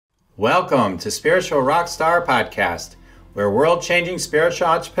Welcome to Spiritual Rockstar Podcast, where world-changing spiritual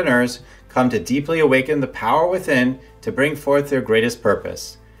entrepreneurs come to deeply awaken the power within to bring forth their greatest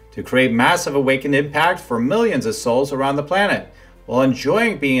purpose, to create massive awakened impact for millions of souls around the planet, while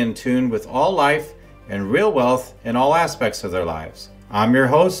enjoying being in tune with all life and real wealth in all aspects of their lives. I'm your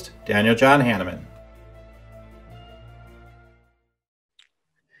host, Daniel John Hanneman.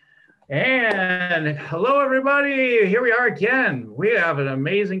 And hello, everybody. Here we are again. We have an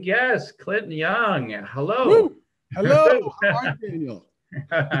amazing guest, Clinton Young. Hello. Woo. Hello. How are you, Daniel?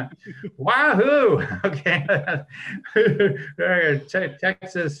 Wahoo. Okay.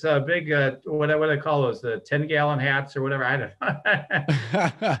 Texas big, what do they call those? The 10-gallon hats or whatever. I don't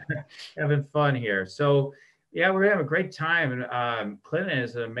know. Having fun here. So, yeah, we're having a great time. And Clinton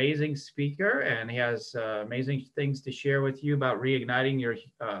is an amazing speaker, and he has amazing things to share with you about reigniting your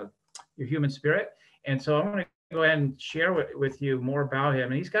human spirit. And so I'm going to go ahead and share with you more about him.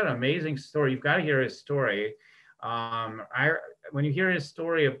 And he's got an amazing story. You've got to hear his story. When you hear his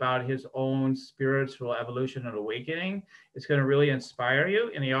story about his own spiritual evolution and awakening, it's going to really inspire you.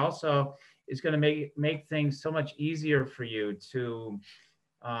 And he also is going to make things so much easier for you to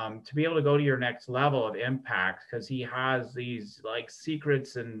be able to go to your next level of impact, because he has these like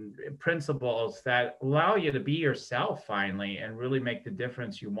secrets and principles that allow you to be yourself finally and really make the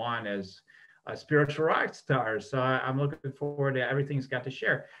difference you want as a spiritual rock star. So I'm looking forward to everything he's got to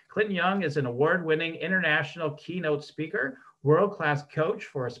share. Clinton Young is an award-winning international keynote speaker, world-class coach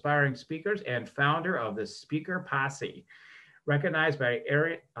for aspiring speakers, and founder of the Speaker Posse. Recognized by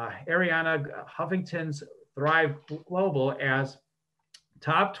Arianna Huffington's Thrive Global as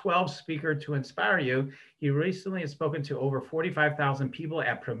top 12 speaker to inspire you. He recently has spoken to over 45,000 people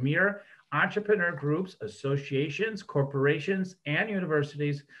at premier entrepreneur groups, associations, corporations, and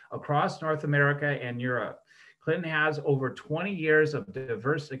universities across North America and Europe. Clinton has over 20 years of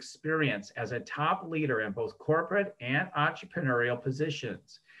diverse experience as a top leader in both corporate and entrepreneurial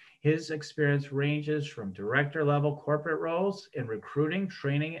positions. His experience ranges from director level corporate roles in recruiting,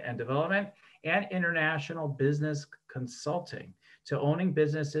 training, and development, and international business consulting, to owning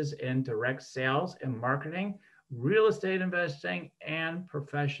businesses in direct sales and marketing, real estate investing, and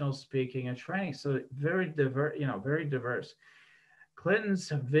professional speaking and training. So very diverse, very diverse. Clinton's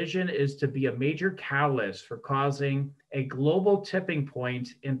vision is to be a major catalyst for causing a global tipping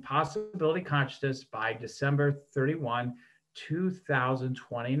point in possibility consciousness by December 31,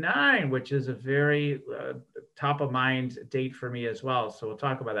 2029, which is a very top of mind date for me as well. So we'll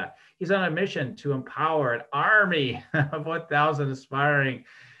talk about that. He's on a mission to empower an army of 1,000 aspiring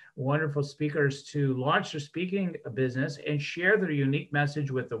wonderful speakers to launch their speaking business and share their unique message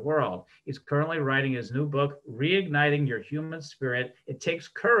with the world. He's currently writing his new book, Reigniting Your Human Spirit. It takes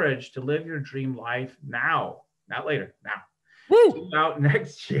courage to live your dream life now, not later, now. Woo! Out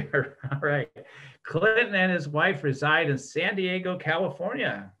next year. All right. Clinton and his wife reside in San Diego,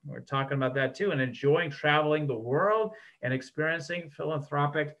 California. We're talking about that too, and enjoying traveling the world and experiencing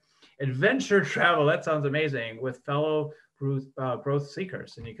philanthropic adventure travel. That sounds amazing, with fellow growth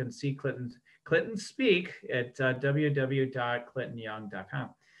seekers. And you can see Clinton speak at www.clintonyoung.com.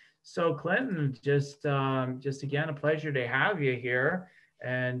 So Clinton, just again, a pleasure to have you here.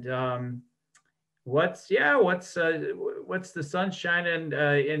 And what's the sunshine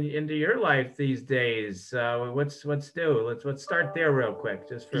into your life these days? What's new? Let's start there real quick.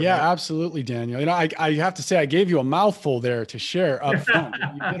 Just for absolutely, Daniel. I have to say, I gave you a mouthful there to share up front.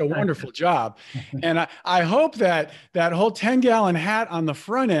 You did a wonderful job. And I hope that whole 10-gallon hat on the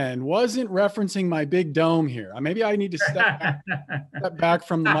front end wasn't referencing my big dome here. Maybe I need to step back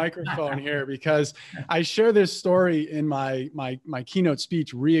from the microphone here, because I share this story in my keynote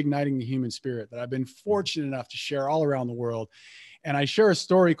speech, Reigniting the Human Spirit, that I've been fortunate enough to share all around the world. And I share a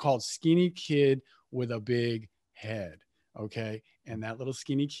story called Skinny Kid with a Big Head. Okay. And that little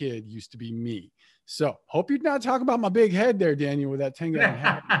skinny kid used to be me. So hope you're not talking about my big head there, Daniel, with that 10-gallon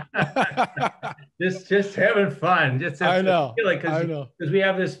hat. just having fun. I know. Because we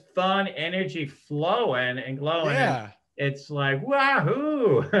have this fun energy flowing and glowing. Yeah. And it's like,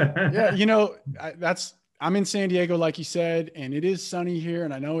 wahoo. Yeah. I'm in San Diego, like you said, and it is sunny here.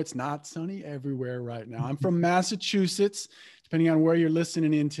 And I know it's not sunny everywhere right now. I'm from Massachusetts, depending on where you're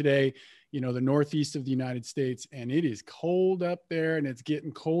listening in today, the Northeast of the United States, and it is cold up there and it's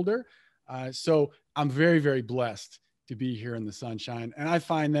getting colder. So I'm very, very blessed to be here in the sunshine. And I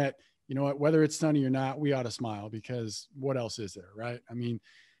find that, whether it's sunny or not, we ought to smile, because what else is there, right?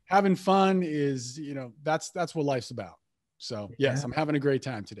 Having fun is, that's what life's about. So yes, I'm having a great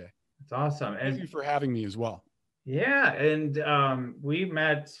time today. It's awesome. Thank you for having me as well. Yeah. And we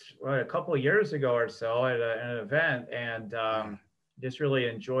met a couple of years ago or so at an event, and just really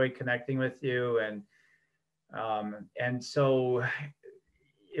enjoy connecting with you. And so,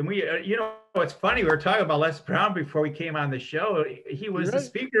 and we, it's funny. We were talking about Les Brown before we came on the show. He was You're the right.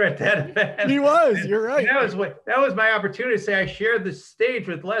 speaker at that event. He was. You're right. That was my opportunity to say I shared the stage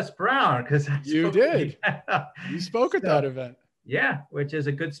with Les Brown because You did. You spoke at that event. Yeah, which is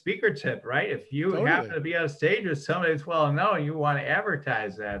a good speaker tip, right? If you happen to be on stage with somebody that's well known, you want to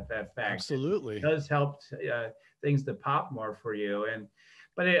advertise that fact. Absolutely, it does help things to pop more for you.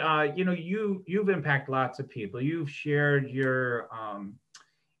 But you've impacted lots of people. You've shared your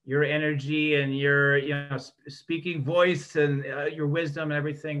energy and your speaking voice and your wisdom and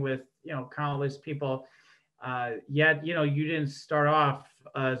everything with countless people. Yet you didn't start off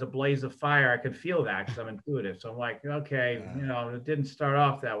as a blaze of fire. I could feel that because I'm intuitive. So I'm like, okay, it didn't start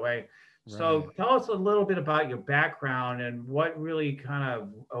off that way. So tell us a little bit about your background and what really kind of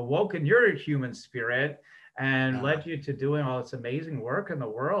awoken your human spirit and led you to doing all this amazing work in the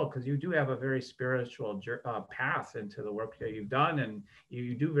world, because you do have a very spiritual path into the work that you've done, and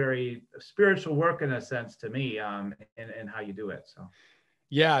you do very spiritual work in a sense to me, in how you do it. So.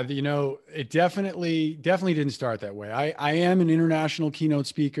 Yeah, it definitely didn't start that way. I am an international keynote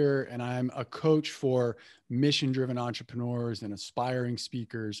speaker, and I'm a coach for mission-driven entrepreneurs and aspiring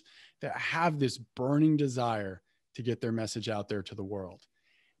speakers that have this burning desire to get their message out there to the world.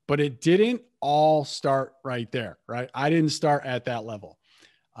 But it didn't all start right there, right? I didn't start at that level.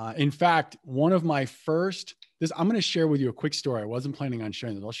 In fact, one of my I'm going to share with you a quick story. I wasn't planning on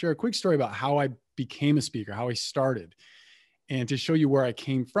sharing this. I'll share a quick story about how I became a speaker, how I started, and to show you where I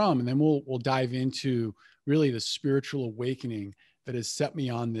came from. And then we'll dive into really the spiritual awakening that has set me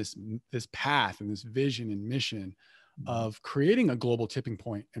on this path and this vision and mission of creating a global tipping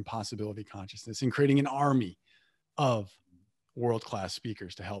point in possibility consciousness and creating an army of world-class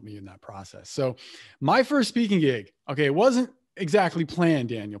speakers to help me in that process. So my first speaking gig, okay, it wasn't exactly planned,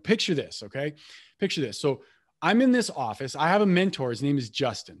 Daniel. Picture this, okay? Picture this. So I'm in this office. I have a mentor. His name is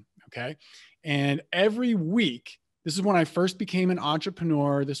Justin, okay? And every week, this is when I first became an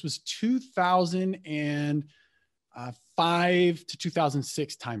entrepreneur. This was 2005 to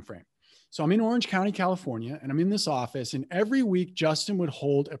 2006 timeframe. So I'm in Orange County, California, and I'm in this office. And every week, Justin would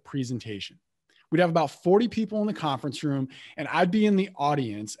hold a presentation. We'd have about 40 people in the conference room, and I'd be in the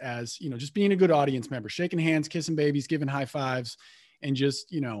audience as, just being a good audience member, shaking hands, kissing babies, giving high fives, and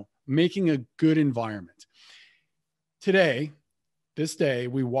just, making a good environment. This day,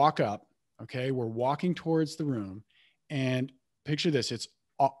 we walk up, okay? We're walking towards the room, and picture this. It's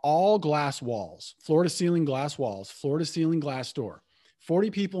all glass walls, floor to ceiling glass walls, floor to ceiling glass door, 40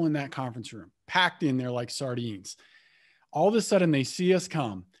 people in that conference room, packed in there like sardines. All of a sudden, they see us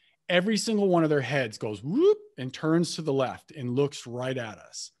come. Every single one of their heads goes whoop and turns to the left and looks right at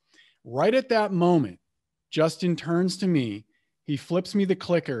us. Right at that moment, Justin turns to me. He flips me the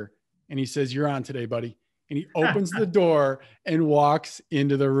clicker and he says, "You're on today, buddy." And he opens the door and walks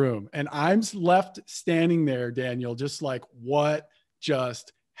into the room. And I'm left standing there, Daniel, just like, what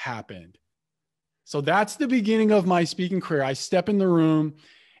just happened? So that's the beginning of my speaking career. I step in the room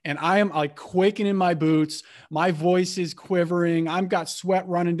and I am like quaking in my boots. My voice is quivering. I've got sweat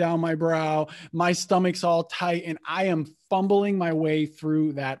running down my brow. My stomach's all tight, and I am fumbling my way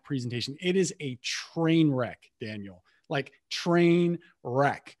through that presentation. It is a train wreck, Daniel, like train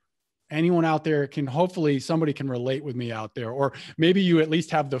wreck. Anyone out there somebody can relate with me out there, or maybe you at least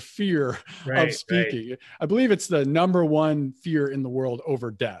have the fear of speaking. Right. I believe it's the number one fear in the world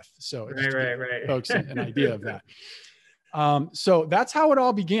over death. So right. Folks, an idea of that. So that's how it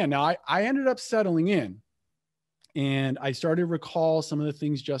all began. Now I ended up settling in, and I started to recall some of the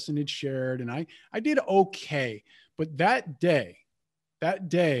things Justin had shared, and I did okay. But that day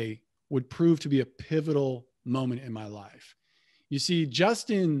would prove to be a pivotal moment in my life. You see,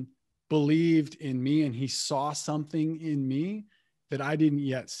 Justin believed in me, and he saw something in me that I didn't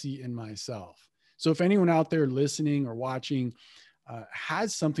yet see in myself. So if anyone out there listening or watching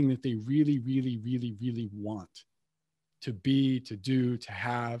has something that they really, really, really, really want to be, to do, to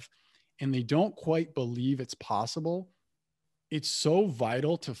have, and they don't quite believe it's possible, it's so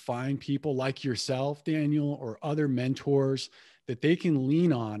vital to find people like yourself, Daniel, or other mentors that they can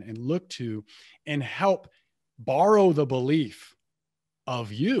lean on and look to and help borrow the belief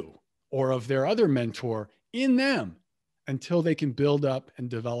of you or of their other mentor in them until they can build up and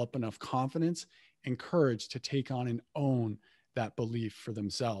develop enough confidence and courage to take on and own that belief for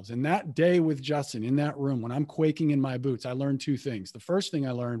themselves. And that day with Justin in that room, when I'm quaking in my boots, I learned two things. The first thing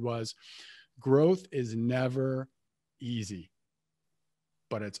I learned was growth is never easy,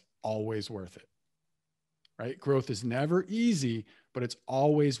 but it's always worth it, right? Growth is never easy, but it's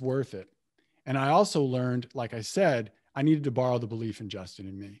always worth it. And I also learned, like I said, I needed to borrow the belief ingested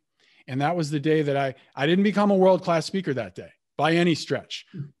in me. And that was the day that I didn't become a world-class speaker that day by any stretch,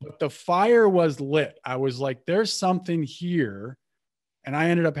 but the fire was lit. I was like, there's something here. And I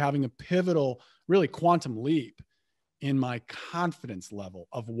ended up having a pivotal, really quantum leap in my confidence level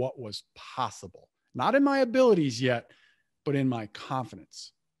of what was possible, not in my abilities yet, but in my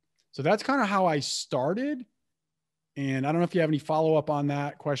confidence. So that's kind of how I started. And I don't know if you have any follow-up on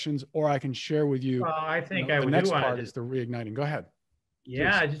that questions, or I can share with you. Well, I think I the would do next want part to. is the reigniting. Go ahead.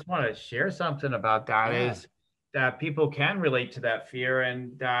 Yeah, Please. I just want to share something about that. Yeah. Is that people can relate to that fear,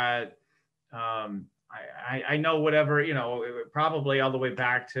 and that I know whatever, probably all the way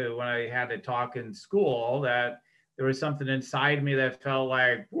back to when I had to talk in school, that there was something inside me that felt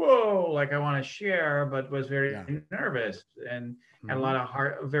like, whoa, like I want to share, but was very Yeah. nervous and had a Mm-hmm.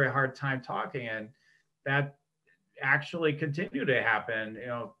 lot of very hard time talking. And that actually continued to happen,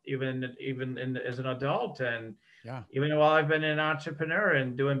 as an adult. And Yeah. even while I've been an entrepreneur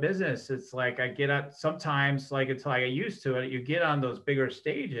and doing business, it's like I get up sometimes, like it's like I used to it. You get on those bigger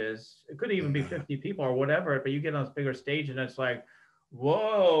stages. It could even be Yeah. 50 people or whatever, but you get on this bigger stage and it's like,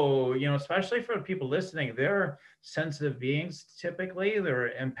 whoa, especially for people listening, they're sensitive beings typically. They're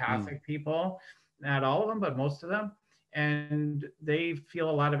Mm. empathic people, not all of them, but most of them. And they feel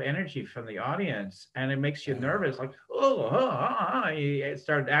a lot of energy from the audience, and it makes you Yeah. nervous, like, you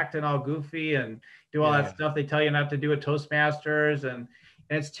start acting all goofy and do all that Yeah. stuff they tell you not to do at Toastmasters. And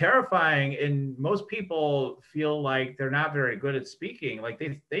it's terrifying. And most people feel like they're not very good at speaking. Like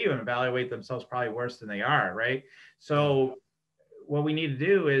they even evaluate themselves probably worse than they are, right? Yeah. So what we need to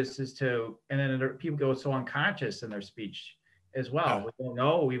do is to, and then people go so unconscious in their speech as well. Yeah. We don't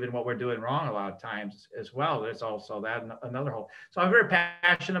know even what we're doing wrong a lot of times as well. There's also that another whole. So I'm very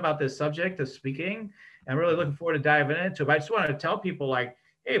passionate about this subject of speaking. I'm really looking forward to diving into it. But I just want to tell people, like,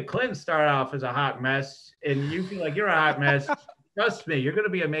 hey, if Clinton started off as a hot mess and you feel like you're a hot mess, trust me, you're going to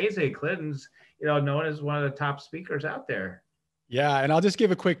be amazing. Clinton's, known as one of the top speakers out there. Yeah. And I'll just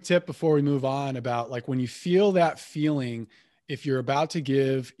give a quick tip before we move on about, like, when you feel that feeling, if you're about to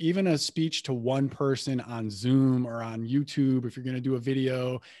give even a speech to one person on Zoom or on YouTube, if you're going to do a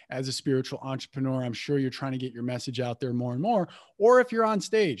video as a spiritual entrepreneur, I'm sure you're trying to get your message out there more and more. Or if you're on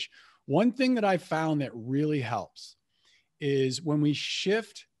stage, one thing that I found that really helps is when we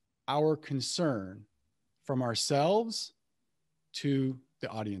shift our concern from ourselves to the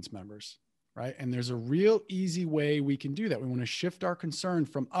audience members, right? And there's a real easy way we can do that. We want to shift our concern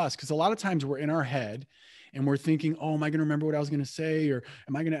from us, because a lot of times we're in our head and we're thinking, oh, am I going to remember what I was going to say? Or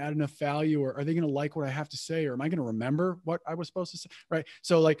am I going to add enough value? Or are they going to like what I have to say? Or am I going to remember what I was supposed to say? Right.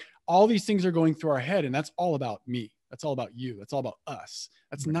 So, like, all these things are going through our head, and that's all about me. That's all about you. That's all about us.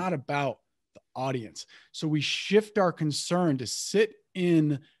 That's not about the audience. So we shift our concern to sit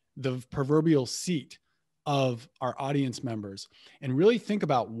in the proverbial seat of our audience members and really think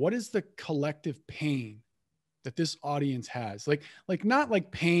about what is the collective pain that this audience has. Like not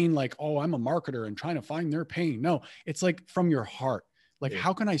like pain, like, oh, I'm a marketer and trying to find their pain. No, it's like from your heart. Like, Yeah.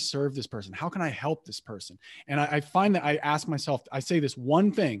 how can I serve this person? How can I help this person? And I find that I ask myself, I say this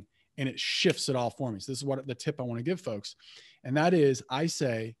one thing and it shifts it all for me. So this is what the tip I want to give folks. And that is, I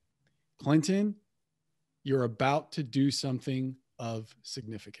say, Clinton, you're about to do something of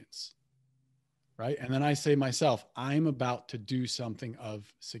significance. Right. And then I say myself, I'm about to do something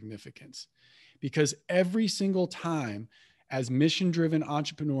of significance, because every single time, as mission-driven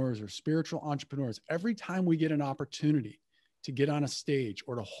entrepreneurs or spiritual entrepreneurs, every time we get an opportunity to get on a stage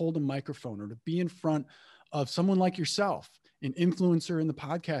or to hold a microphone or to be in front of someone like yourself, an influencer in the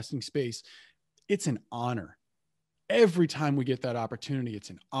podcasting space, it's an honor. Every time we get that opportunity, it's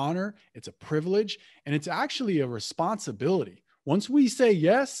an honor, it's a privilege, and it's actually a responsibility. Once we say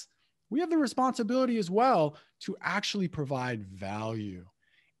yes, we have the responsibility as well to actually provide value.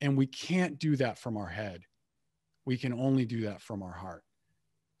 And we can't do that from our head. We can only do that from our heart.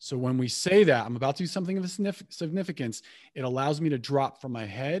 So when we say that I'm about to do something of significance, it allows me to drop from my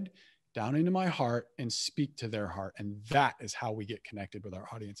head down into my heart and speak to their heart. And that is how we get connected with our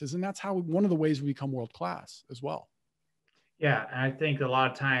audiences. And that's how one of the ways we become world-class as well. Yeah, and I think a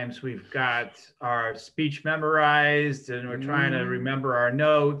lot of times we've got our speech memorized and we're trying to remember our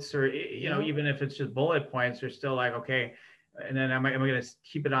notes, or even if it's just bullet points, they're still like, okay, and then am I going to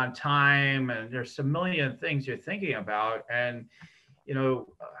keep it on time? And there's a million things you're thinking about. And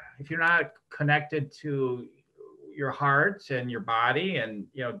if you're not connected to your heart and your body and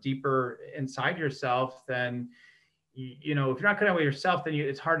deeper inside yourself, then if you're not connected with yourself, then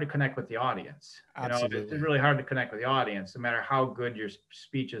it's hard to connect with the audience. It's Absolutely. really hard to connect with the audience, no matter how good your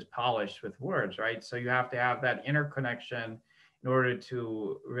speech is polished with words, right? So you have to have that inner connection in order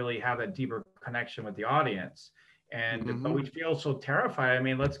to really have that deeper connection with the audience. but we feel so terrified. I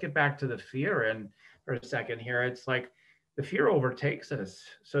mean, let's get back to the fear and for a second here. It's like the fear overtakes us.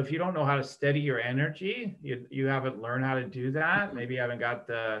 So if you don't know how to steady your energy, you haven't learned how to do that. Maybe you haven't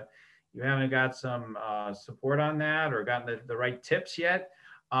got some support on that, or gotten the right tips yet,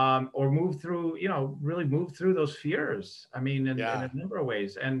 or move through, really move through those fears. I mean, in a number of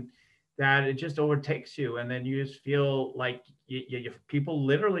ways, and that it just overtakes you, and then you just feel like people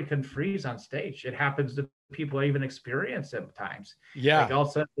literally can freeze on stage. It happens to people I even experience sometimes. Yeah. Like all of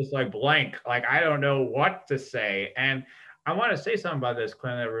a sudden it's like blank, like I don't know what to say. And I want to say something about this,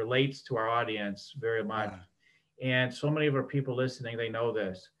 Clint, that relates to our audience very much. And so many of our people listening, they know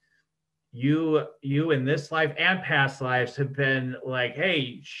this. You in this life and past lives have been like,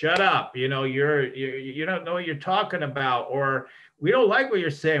 hey, shut up, you don't know what you're talking about, or we don't like what you're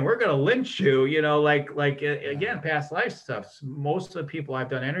saying, we're going to lynch you, again, past life stuff. Most of the people I've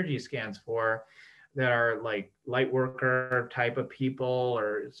done energy scans for that are like light worker type of people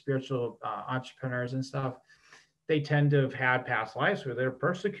or spiritual entrepreneurs and stuff, they tend to have had past lives where they're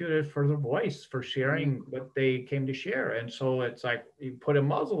persecuted for their voice, for sharing what they came to share. And so it's like you put a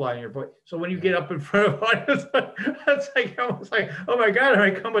muzzle on your voice. So when you get up in front of audience, it's like almost like, oh my God,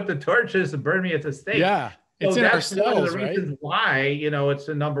 I come with the torches and burn me at the stake. Yeah. It's so in that's ourselves, one of the right? reasons why, it's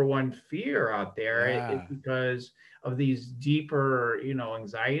the number one fear out there. Yeah. It's because of these deeper,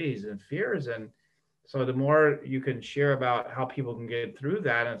 anxieties and fears. And so the more you can share about how people can get through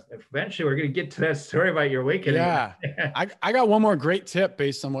that, and eventually we're going to get to that story about your awakening. Yeah. I got one more great tip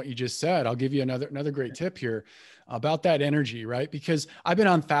based on what you just said. I'll give you another great tip here about that energy, right? Because I've been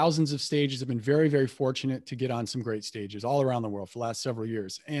on thousands of stages. I've been very, very fortunate to get on some great stages all around the world for the last several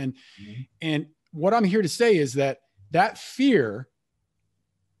years. And what I'm here to say is that fear,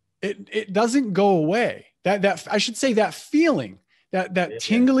 it doesn't go away. That I should say that feeling, that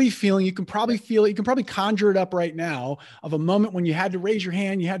tingly feeling, you can probably feel it. You can probably conjure it up right now of a moment when you had to raise your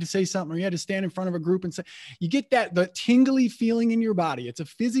hand, you had to say something, or you had to stand in front of a group and say, you get the tingly feeling in your body. It's a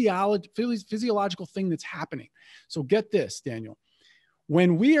physiological thing that's happening. So get this, Daniel,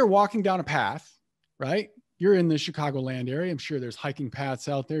 when we are walking down a path, right? You're in the Chicagoland area. I'm sure there's hiking paths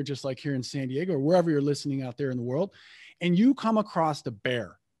out there, just like here in San Diego or wherever you're listening out there in the world. And you come across a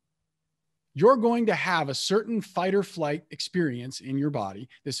bear. You're going to have a certain fight or flight experience in your body,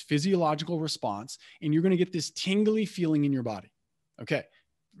 this physiological response, and you're going to get this tingly feeling in your body. Okay.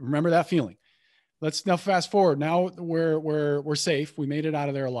 Remember that feeling. Let's now fast forward. Now we're safe. We made it out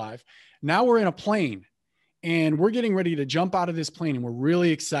of there alive. Now we're in a plane and we're getting ready to jump out of this plane and we're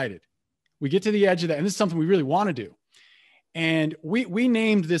really excited. We get to the edge of that. And this is something we really want to do. And we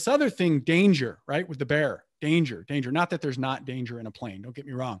named this other thing danger, right? With the bear, danger. Not that there's not danger in a plane. Don't get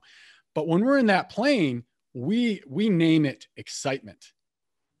me wrong. But when we're in that plane, we name it excitement.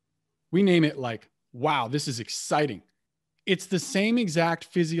 We name it like, wow, this is exciting. It's the same exact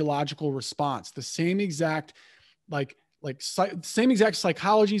physiological response, the same exact, same exact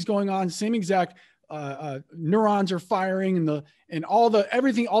psychology is going on, same exact neurons are firing, and all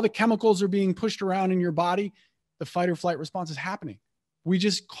the chemicals are being pushed around in your body. The fight or flight response is happening. We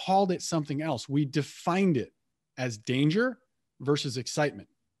just called it something else. We defined it as danger versus excitement.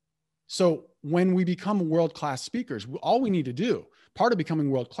 So when we become world-class speakers, all we need to do, part of becoming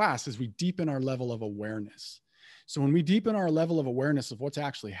world-class, is we deepen our level of awareness. So when we deepen our level of awareness of what's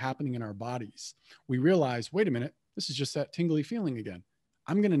actually happening in our bodies, we realize, wait a minute, this is just that tingly feeling again.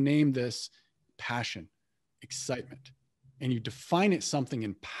 I'm going to name this passion, excitement. And you define it something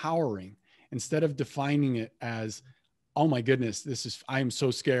empowering instead of defining it as, oh my goodness, I am so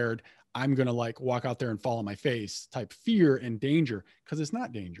scared. I'm going to walk out there and fall on my face type fear and danger, because it's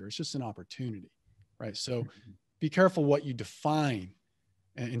not danger. It's just an opportunity, right? So be careful what you define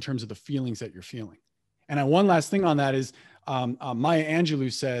in terms of the feelings that you're feeling. And one last thing on that is Maya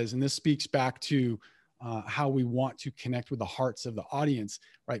Angelou says, and this speaks back to how we want to connect with the hearts of the audience,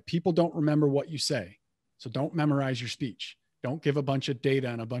 right? People don't remember what you say. So don't memorize your speech. Don't give a bunch of data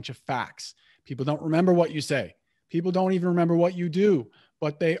and a bunch of facts. People don't remember what you say. People don't even remember what you do,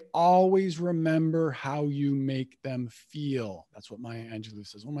 but they always remember how you make them feel. That's what Maya Angelou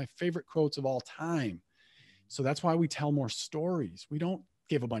says. One of my favorite quotes of all time. So that's why we tell more stories. We don't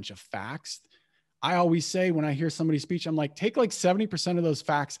give a bunch of facts. I always say when I hear somebody's speech, I'm like, take 70% of those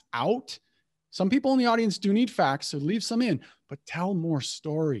facts out. Some people in the audience do need facts, so leave some in, but tell more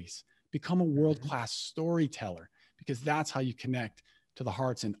stories. Become a world-class storyteller, because that's how you connect to the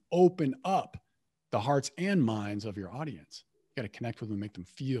hearts and open up the hearts and minds of your audience. You got to connect with them and make them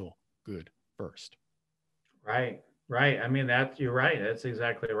feel good first. Right. I mean, you're right. That's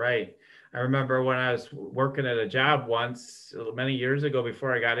exactly right. I remember when I was working at a job once many years ago,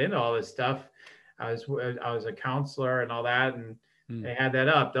 before I got into all this stuff, I was a counselor and all that, and Mm. they had that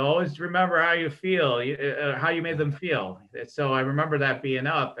up. They'll always remember how you feel, how you made them feel. So I remember that being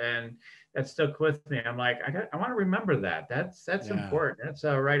up, and that stuck with me. I'm like, I want to remember that. That's Yeah, important. That's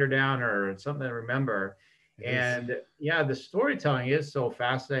a write her down or something to remember. it is. And yeah, the storytelling is so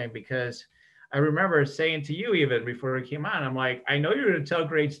fascinating because I remember saying to you even before we came on, I'm like, I know you're going to tell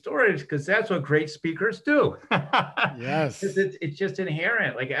great stories because that's what great speakers do. Yes. It's just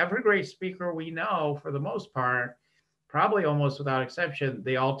inherent. Like every great speaker we know, for the most part, probably almost without exception,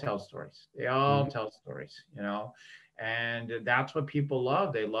 they all tell stories. They all Mhm. tell stories, and that's what people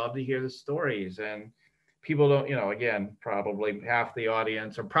love. They love to hear the stories. And people don't, again, probably half the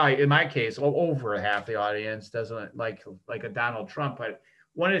audience, or probably in my case, over half the audience doesn't like a Donald Trump. But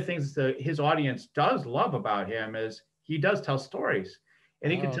one of the things that his audience does love about him is he does tell stories,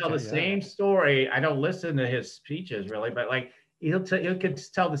 and he Oh, can tell the okay. Yeah. same story. I don't listen to his speeches really, but like he could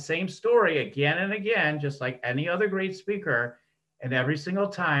tell the same story again and again, just like any other great speaker. And every single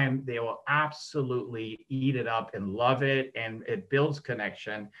time they will absolutely eat it up and love it. And it builds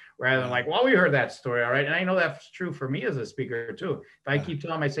connection rather than Yeah. like, well, we heard that story. All right. And I know that's true for me as a speaker too. If I Yeah. keep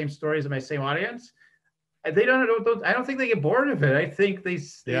telling my same stories to my same audience, they don't I don't think they get bored of it. I think they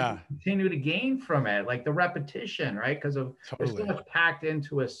Yeah. continue to gain from it, like the repetition, right? Because of there's so Totally. much packed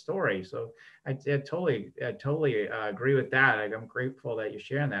into a story. So I totally agree with that. I'm grateful that you're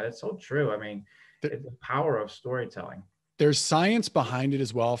sharing that. It's so true. I mean, There, it's the power of storytelling. there's science behind it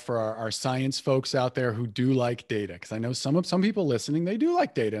as well for our science folks out there who do like data. Cause I know some people listening, they do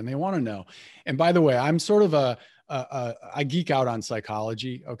like data and they want to know. And by the way, I'm sort of I geek out on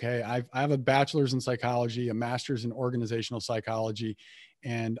psychology. Okay. I have a bachelor's in psychology, a master's in organizational psychology,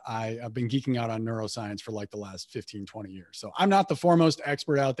 and I've been geeking out on neuroscience for like the last 15, 20 years. So I'm not the foremost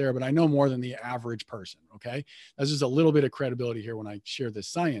expert out there, but I know more than the average person. Okay. That's just a little bit of credibility here when I share this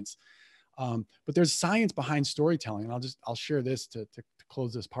science. But there's science behind storytelling. And I'll share this to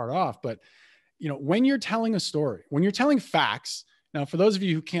close this part off. But, when you're telling a story, when you're telling facts, now, for those of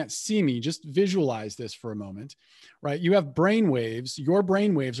you who can't see me, just visualize this for a moment, right? You have brain waves. Your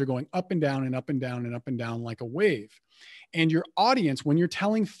brain waves are going up and down and up and down and up and down like a wave. And your audience, when you're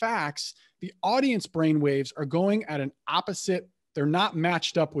telling facts, the audience brain waves are going at an opposite, they're not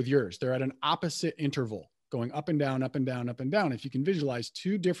matched up with yours. They're at an opposite interval, going up and down, up and down, up and down. If you can visualize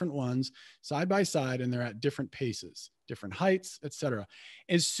two different ones side by side, and they're at different paces, different heights, etc.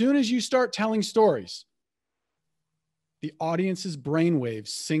 As soon as you start telling stories, the audience's brainwaves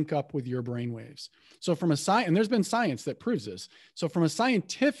sync up with your brainwaves. So from a science, and there's been science that proves this. So from a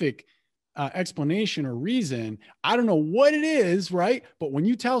scientific explanation or reason, I don't know what it is, right? But when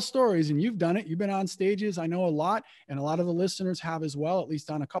you tell stories, and you've done it, you've been on stages, I know a lot, and a lot of the listeners have as well, at least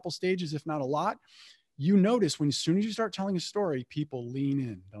on a couple stages, if not a lot. You notice when as soon as you start telling a story, people lean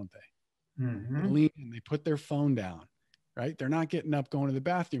in, don't they? They Mm-hmm. lean in, they put their phone down, right? They're not getting up, going to the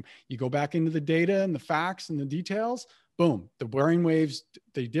bathroom. You go back into the data and the facts and the details, boom, the brain waves,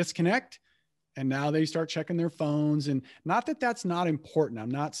 they disconnect. And now they start checking their phones. And not that that's not important.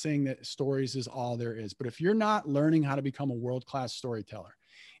 I'm not saying that stories is all there is, but if you're not learning how to become a world-class storyteller,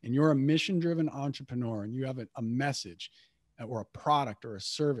 and you're a mission-driven entrepreneur, and you have a message or a product or a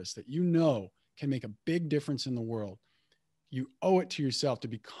service that can make a big difference in the world, you owe it to yourself to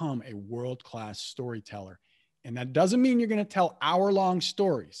become a world-class storyteller. And that doesn't mean you're going to tell hour-long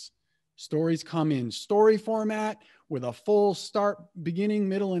stories. Stories come in story format with a full start, beginning,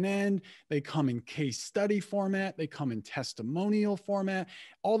 middle, and end. They come in case study format. They come in testimonial format,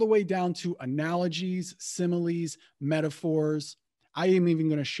 all the way down to analogies, similes, metaphors. I am even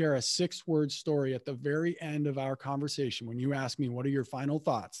going to share a 6-word story at the very end of our conversation. When you ask me, what are your final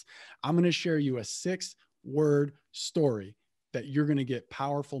thoughts? I'm going to share you a 6-word story that you're going to get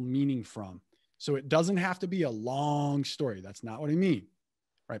powerful meaning from. So it doesn't have to be a long story. That's not what I mean.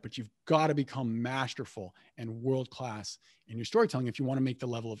 Right? But you've got to become masterful and world-class in your storytelling if you want to make the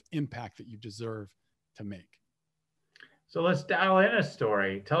level of impact that you deserve to make. So let's dial in a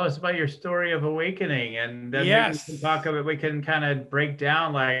story. Tell us about your story of awakening, and then maybe we can Yes. talk about. We can kind of break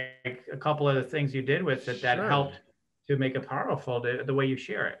down like a couple of the things you did with it that Sure. helped to make it powerful. The way you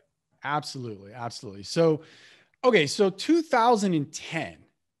share it. Absolutely. Absolutely. So, okay. So 2010.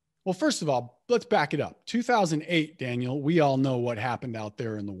 Well, first of all, let's back it up. 2008, Daniel, we all know what happened out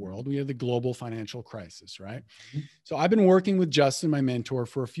there in the world. We had the global financial crisis, right? So I've been working with Justin, my mentor,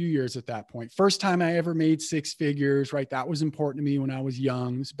 for a few years at that point. First time I ever made 6 figures, right? That was important to me when I was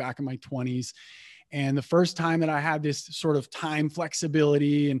young, was back in my 20s. And the first time that I had this sort of time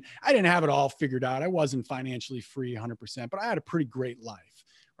flexibility, and I didn't have it all figured out. I wasn't financially free 100%, but I had a pretty great life,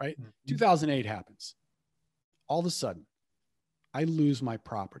 right? 2008 happens. All of a sudden, I lose my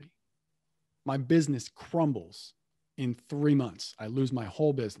property. my business crumbles in 3 months. I lose my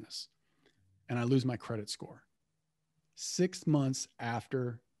whole business and I lose my credit score. 6 months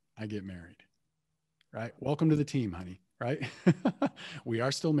after I get married, right? Welcome to the team, honey, right? We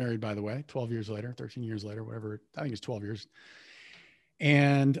are still married, by the way, 12 years later, 13 years later, whatever. I think it's 12 years.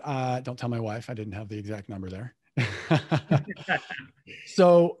 And don't tell my wife, I didn't have the exact number there.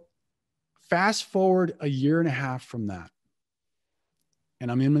 So fast forward a year and a half from that.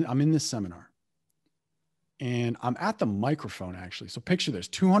 And I'm in this seminar. And I'm at the microphone, actually. So picture this,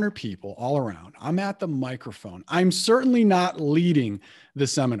 200 people all around. I'm at the microphone. I'm certainly not leading the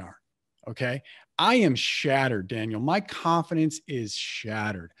seminar, okay? I am shattered, Daniel. My confidence is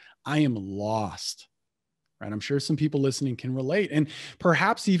shattered. I am lost, right? I'm sure some people listening can relate. And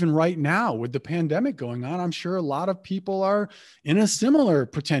perhaps even right now with the pandemic going on, I'm sure a lot of people are in a similar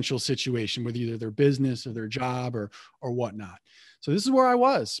potential situation with either their business or their job or whatnot. So this is where I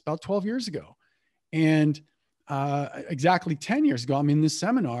was about 12 years ago. And exactly 10 years ago, I'm in this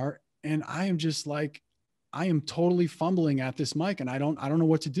seminar and I am just like, I am totally fumbling at this mic and I don't know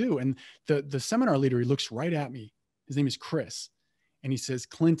what to do. And the seminar leader, he looks right at me. His name is Chris. And he says,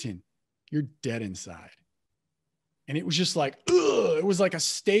 Clinton, you're dead inside. And it was just like, ugh, it was like a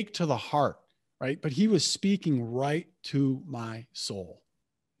stake to the heart, right? But he was speaking right to my soul.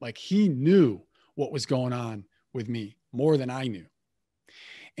 Like he knew what was going on with me more than I knew.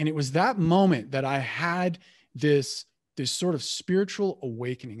 And it was that moment that I had this sort of spiritual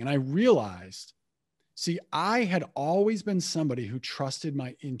awakening. And I realized, see, I had always been somebody who trusted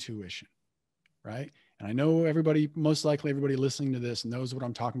my intuition, right? And I know everybody, most likely everybody listening to this knows what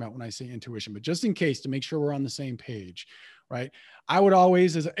I'm talking about when I say intuition, but just in case to make sure we're on the same page, right? I would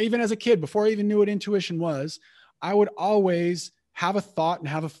always, even as a kid, before I even knew what intuition was, I would always have a thought and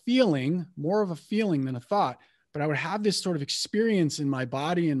have a feeling, more of a feeling than a thought, but I would have this sort of experience in my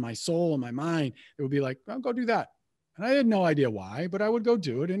body and my soul and my mind that would be like, oh, go do that. And I had no idea why, but I would go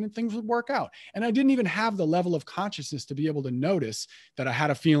do it and things would work out. And I didn't even have the level of consciousness to be able to notice that I had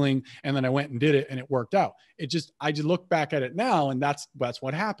a feeling and then I went and did it and it worked out. I just look back at it now and that's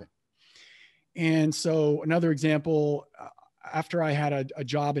what happened. And so another example, after I had a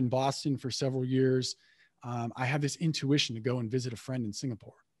job in Boston for several years, I had this intuition to go and visit a friend in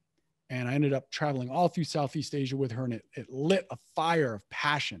Singapore. And I ended up traveling all through Southeast Asia with her, and it lit a fire of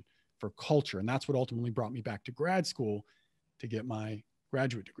passion for culture. And that's what ultimately brought me back to grad school to get my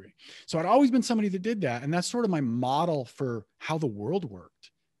graduate degree. So I'd always been somebody that did that. And that's sort of my model for how the world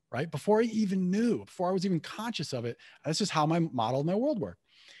worked, right? Before I even knew, before I was even conscious of it, that's just how my model of my world worked.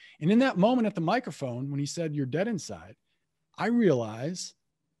 And in that moment at the microphone, when he said, you're dead inside, I realized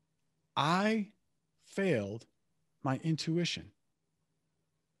I failed my intuition.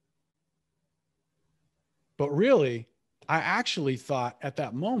 But really, I actually thought at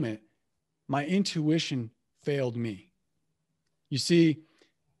that moment, my intuition failed me. You see,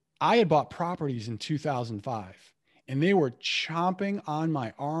 I had bought properties in 2005 and they were chomping on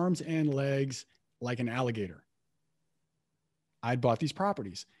my arms and legs like an alligator. I'd bought these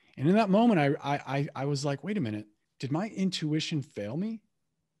properties. And in that moment, I was like, wait a minute, did my intuition fail me?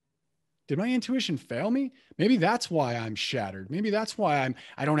 Did my intuition fail me? Maybe that's why I'm shattered. Maybe that's why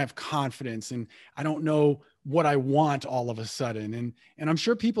I don't have confidence and I don't know what I want all of a sudden. And I'm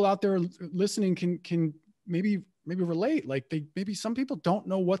sure people out there listening can maybe relate. Like maybe some people don't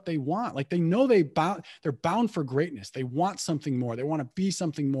know what they want. Like they know they're bound for greatness. They want something more. They want to be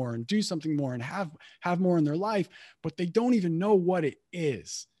something more and do something more and have more in their life, but they don't even know what it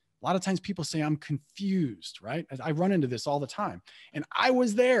is. A lot of times people say, I'm confused, right? I run into this all the time. And I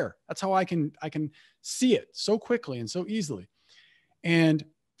was there. That's how I can see it so quickly and so easily. And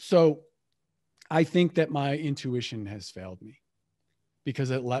so I think that my intuition has failed me because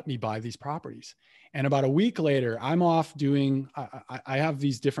it let me buy these properties. And about a week later, I'm off doing, I have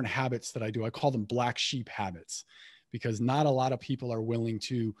these different habits that I do. I call them black sheep habits, because not a lot of people are willing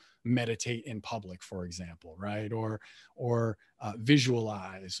to meditate in public, for example, right? Or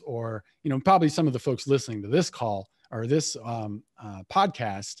visualize, or, probably some of the folks listening to this call or this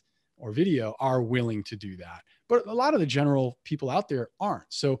podcast or video are willing to do that. But a lot of the general people out there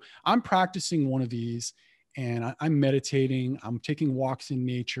aren't. So I'm practicing one of these, and I'm meditating, I'm taking walks in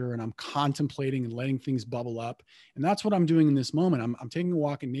nature, and I'm contemplating and letting things bubble up. And that's what I'm doing in this moment. I'm taking a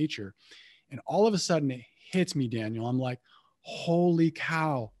walk in nature, and all of a sudden it hits me, Daniel. I'm like, holy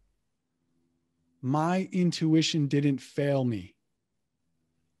cow. My intuition didn't fail me.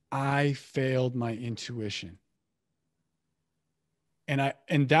 I failed my intuition.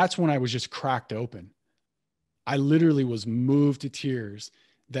 And that's when I was just cracked open. I literally was moved to tears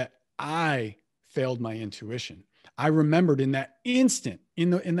that I failed my intuition. I remembered in that instant,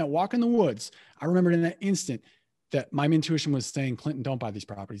 in that walk in the woods, I remembered in that instant that my intuition was saying, Clinton, don't buy these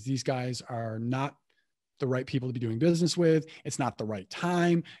properties. These guys are not the right people to be doing business with. It's not the right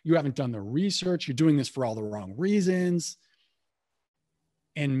time. You haven't done the research. You're doing this for all the wrong reasons.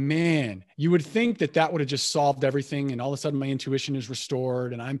 And man, you would think that that would have just solved everything. And all of a sudden my intuition is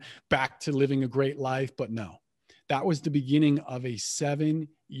restored and I'm back to living a great life. But no, that was the beginning of a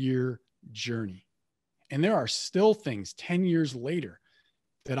 7-year journey. And there are still things 10 years later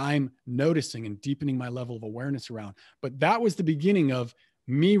that I'm noticing and deepening my level of awareness around. But that was the beginning of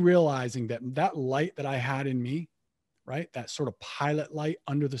me realizing that that light that I had in me, right? That sort of pilot light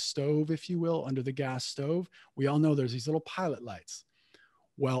under the stove, if you will, under the gas stove. We all know there's these little pilot lights.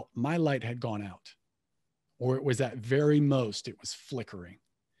 Well, my light had gone out, or it was at very most, it was flickering.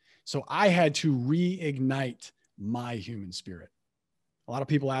 So I had to reignite my human spirit. A lot of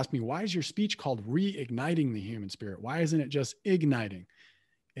people ask me, why is your speech called reigniting the human spirit? Why isn't it just igniting?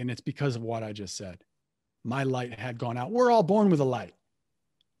 And it's because of what I just said. My light had gone out. We're all born with a light.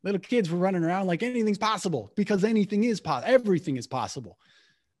 Little kids were running around like anything's possible because anything is possible. Everything is possible.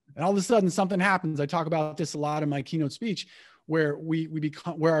 And all of a sudden something happens. I talk about this a lot in my keynote speech, where we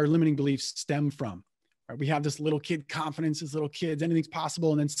become, where our limiting beliefs stem from. Right? We have this little kid confidence as little kids, anything's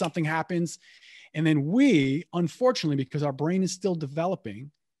possible. And then something happens. And then we, unfortunately, because our brain is still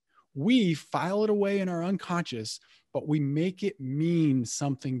developing, we file it away in our unconscious, but we make it mean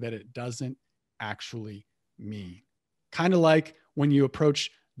something that it doesn't actually mean. Kind of like when you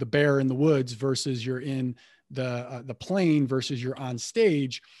approach the bear in the woods versus you're in the plane versus you're on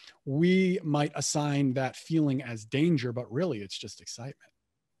stage, we might assign that feeling as danger, but really it's just excitement,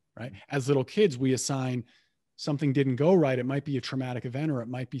 right? As little kids, we assign something didn't go right. It might be a traumatic event, or it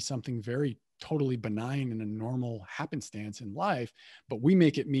might be something very totally benign and a normal happenstance in life, but we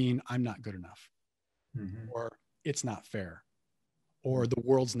make it mean I'm not good enough, or it's not fair, or the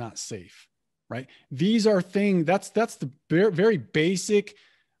world's not safe, right? These are things, that's the very basic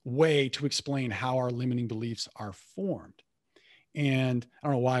way to explain how our limiting beliefs are formed. And I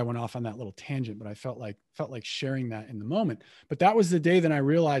don't know why I went off on that little tangent, but I felt like sharing that in the moment. But that was the day that I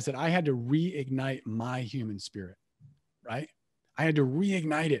realized that I had to reignite my human spirit, right? I had to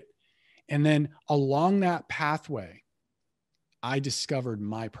reignite it. And then along that pathway, I discovered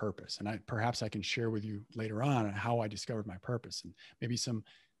my purpose. And perhaps I can share with you later on how I discovered my purpose, and maybe some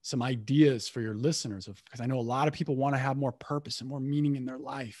ideas for your listeners, because I know a lot of people want to have more purpose and more meaning in their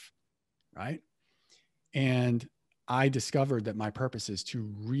life, right? And I discovered that my purpose is to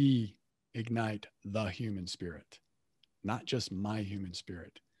reignite the human spirit, not just my human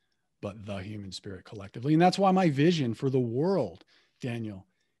spirit, but the human spirit collectively. And that's why my vision for the world, Daniel,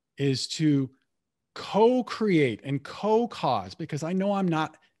 is to co-create and co-cause, because I know I'm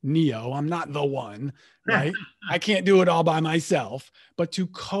not Neo, I'm not the one, right? I can't do it all by myself, but to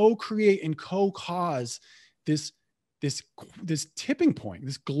co-create and co-cause this tipping point,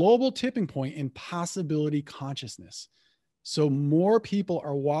 this global tipping point in possibility consciousness. So more people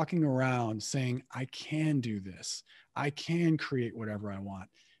are walking around saying, I can do this, I can create whatever I want,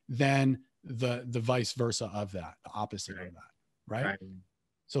 than the vice versa of that, the opposite of that, right?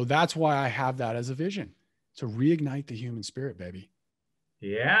 So that's why I have that as a vision, to reignite the human spirit, baby.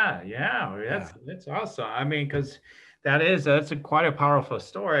 Yeah. That's awesome. I mean, because that's quite a powerful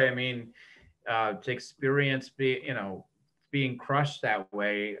story. I mean, to experience being crushed that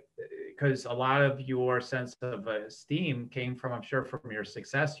way, because a lot of your sense of esteem came from, I'm sure, from your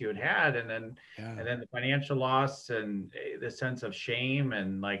success you had, and then the financial loss and the sense of shame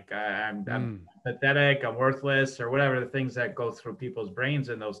and like I'm pathetic, I'm worthless, or whatever the things that go through people's brains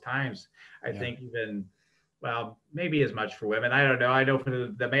in those times. I think even, well, maybe as much for women. I don't know. I know for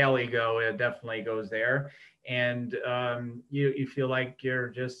the male ego, it definitely goes there. And you feel like you're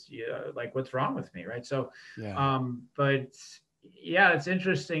just like, what's wrong with me, right? So, but yeah, it's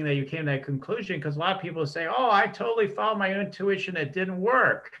interesting that you came to that conclusion, because a lot of people say, "Oh, I totally followed my intuition; it didn't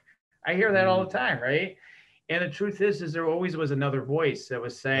work." I hear that all the time, right? And the truth is there always was another voice that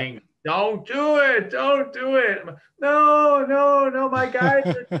was saying, "Don't do it! Don't do it!" No, my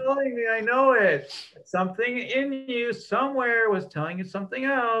guides are telling me, I know it. Something in you somewhere was telling you something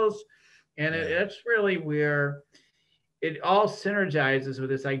else. And it's really where it all synergizes with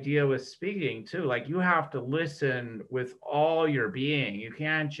this idea with speaking too. Like, you have to listen with all your being. You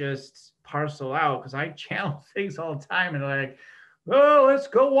can't just parcel out, because I channel things all the time and like, oh, let's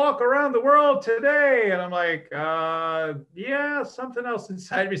go walk around the world today. And I'm like, yeah, something else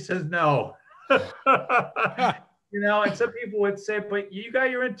inside me says no. And some people would say, but you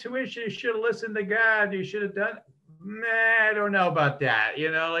got your intuition, you should have listened to God, you should have done. Nah, I don't know about that.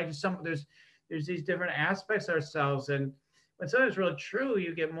 Like there's there's these different aspects of ourselves. And when something's really true,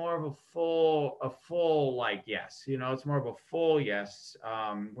 you get more of a full like yes, it's more of a full yes.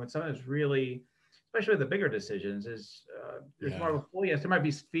 When something's really, especially with the bigger decisions, is there's more of a full yes. There might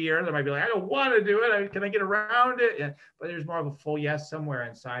be fear. There might be like, I don't want to do it. Can I get around it? Yeah. But there's more of a full yes somewhere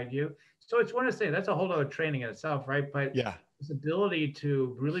inside you. So it's one to say that's a whole other training in itself, right? But this ability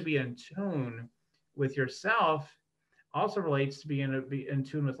to really be in tune with yourself also relates to being in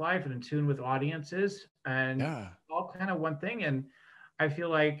tune with life and in tune with audiences and all kind of one thing. And I feel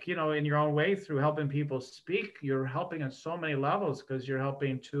like, in your own way, through helping people speak, you're helping on so many levels because you're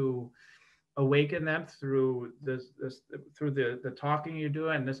helping to awaken them through through the talking you do.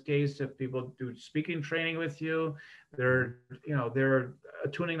 In this case, if people do speaking training with you, they're they're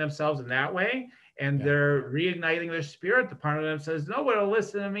attuning themselves in that way, and they're reigniting their spirit. The part of them says, no one will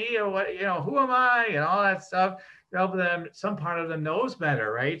listen to me, or what, who am I, and all that stuff. You're helping them, some part of them knows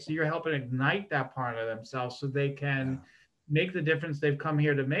better, right? So you're helping ignite that part of themselves so they can make the difference they've come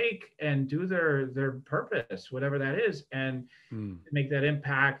here to make and do their purpose, whatever that is, and make that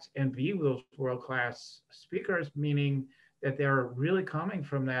impact and be those world-class speakers, meaning that they're really coming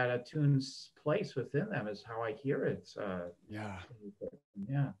from that attuned place within them, is how I hear it.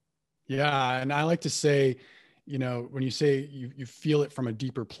 And I like to say, when you say you feel it from a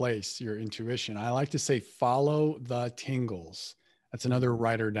deeper place, your intuition, I like to say, follow the tingles. That's another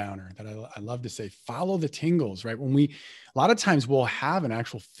writer downer that I love to say, follow the tingles, right? A lot of times we'll have an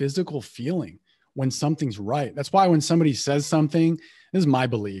actual physical feeling when something's right. That's why when somebody says something, this is my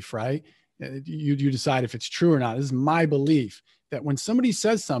belief, right? You decide if it's true or not. This is my belief that when somebody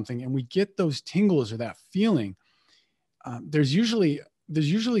says something and we get those tingles or that feeling, there's usually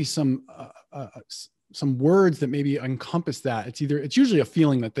some words that maybe encompass that. It's usually a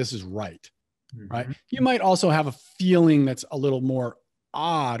feeling that this is right. Right. You might also have a feeling that's a little more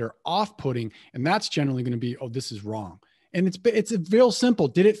odd or off-putting, and that's generally going to be, oh, this is wrong. And it's real simple.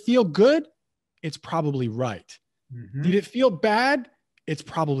 Did it feel good? It's probably right. Did it feel bad? It's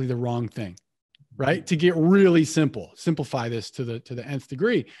probably the wrong thing. Right. To get really simplify this to the nth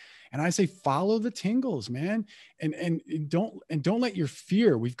degree. And I say, follow the tingles, man. And don't let your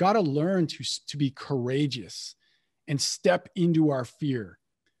fear. We've got to learn to be courageous and step into our fear.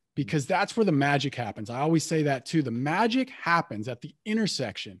 Because that's where the magic happens. I always say that too. The magic happens at the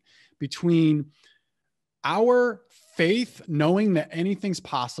intersection between our faith knowing that anything's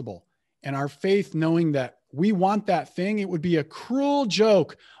possible and our faith knowing that we want that thing. It would be a cruel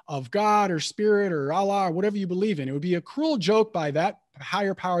joke of God or spirit or Allah or whatever you believe in. It would be a cruel joke by that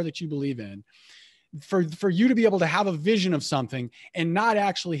higher power that you believe in for you to be able to have a vision of something and not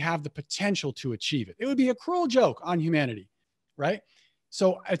actually have the potential to achieve it. It would be a cruel joke on humanity, right?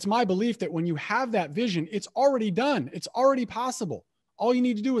 So it's my belief that when you have that vision, it's already done. It's already possible. All you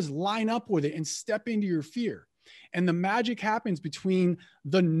need to do is line up with it and step into your fear. And the magic happens between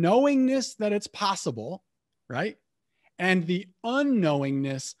the knowingness that it's possible, right? And the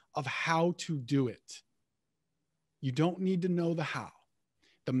unknowingness of how to do it. You don't need to know the how.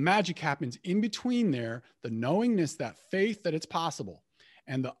 The magic happens in between there, the knowingness, that faith that it's possible,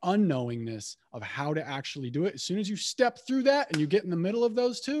 and the unknowingness of how to actually do it. As soon as you step through that and you get in the middle of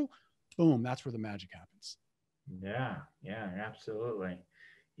those two, boom, that's where the magic happens. Yeah, absolutely.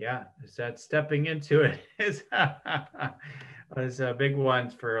 Yeah, it's that stepping into it is a big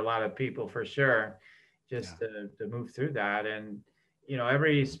one for a lot of people, for sure, just to move through that. And,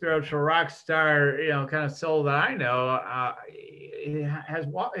 every spiritual rock star, kind of soul that I know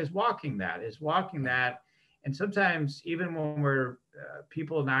is walking that. And sometimes even when we're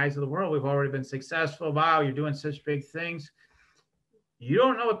people in the eyes of the world, we've already been successful. Wow, you're doing such big things. You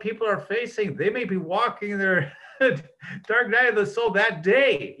don't know what people are facing. They may be walking their dark night of the soul that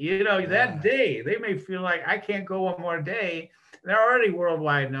day. That day, they may feel like, I can't go one more day. They're already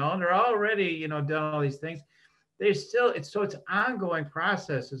worldwide known. They're already, done all these things. It's ongoing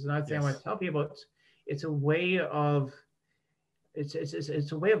process. Is another thing I want to tell people. It's a way of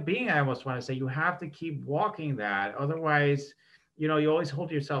it's a way of being. I almost want to say you have to keep walking that. Otherwise, you always hold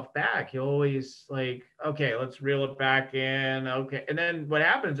yourself back. You always like, okay, let's reel it back in. Okay. And then what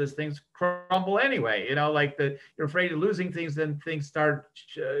happens is things crumble anyway, you're afraid of losing things. Then things start,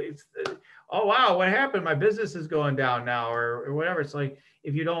 oh, wow, what happened? My business is going down now or whatever. It's like,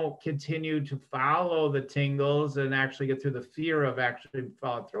 if you don't continue to follow the tingles and actually get through the fear of actually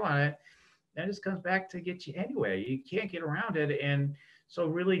following through on it, that just comes back to get you anyway. You can't get around it. And so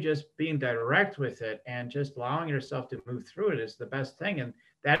really just being direct with it and just allowing yourself to move through it is the best thing. And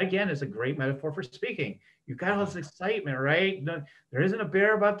that, again, is a great metaphor for speaking. You've got all this excitement, right? No, there isn't a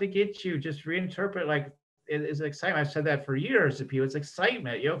bear about to get you. Just reinterpret like it is excitement. I've said that for years to people. It's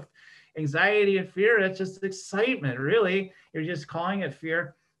excitement. anxiety and fear, that's just excitement, really. You're just calling it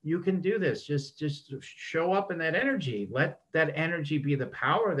fear. You can do this. Just show up in that energy. Let that energy be the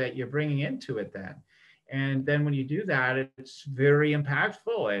power that you're bringing into it then. And then when you do that, it's very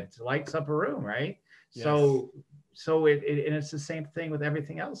impactful. It lights up a room, right? Yes. So and it's the same thing with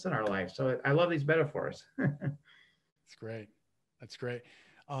everything else in our life. So I love these metaphors. That's great. That's great.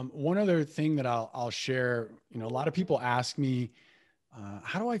 One other thing that I'll share, a lot of people ask me,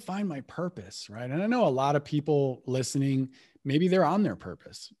 how do I find my purpose? Right. And I know a lot of people listening, maybe they're on their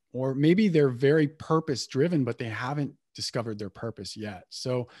purpose, or maybe they're very purpose driven, but they haven't discovered their purpose yet.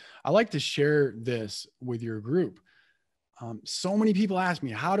 So I like to share this with your group. So many people ask me,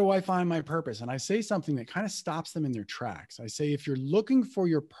 how do I find my purpose? And I say something that kind of stops them in their tracks. I say, if you're looking for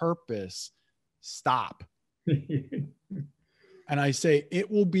your purpose, stop. And I say, it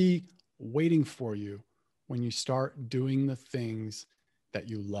will be waiting for you when you start doing the things that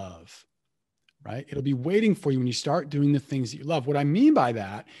you love, right? It'll be waiting for you when you start doing the things that you love. What I mean by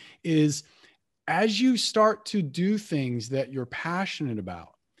that is, as you start to do things that you're passionate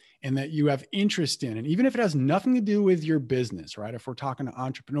about and that you have interest in, and even if it has nothing to do with your business, right? If we're talking to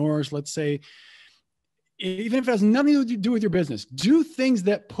entrepreneurs, let's say, even if it has nothing to do with your business, do things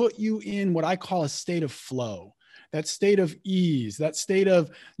that put you in what I call a state of flow, that state of ease, that state of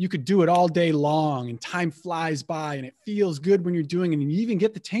you could do it all day long and time flies by and it feels good when you're doing it. And you even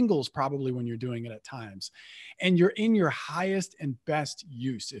get the tingles probably when you're doing it at times. And you're in your highest and best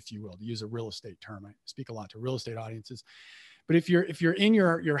use, if you will, to use a real estate term. I speak a lot to real estate audiences. But if you're in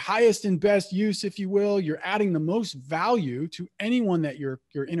your highest and best use, if you will, you're adding the most value to anyone that you're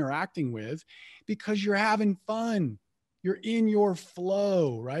interacting with, because you're having fun. You're in your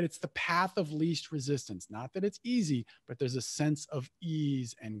flow, right? It's the path of least resistance. Not that it's easy, but there's a sense of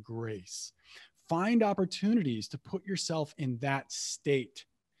ease and grace. Find opportunities to put yourself in that state,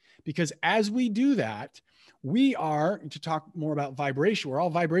 because as we do that, we are, to talk more about vibration, we're all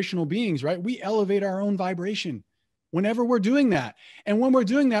vibrational beings, right? We elevate our own vibration whenever we're doing that. And when we're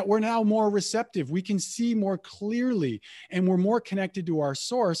doing that, we're now more receptive. We can see more clearly and we're more connected to our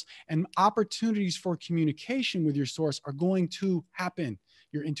source, and opportunities for communication with your source are going to happen.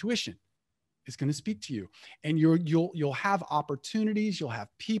 Your intuition is going to speak to you, and you'll have opportunities, you'll have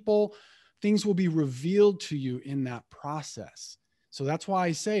people, things will be revealed to you in that process. So that's why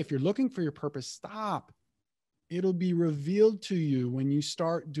I say, if you're looking for your purpose, stop. It'll be revealed to you when you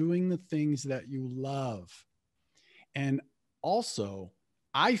start doing the things that you love. And also,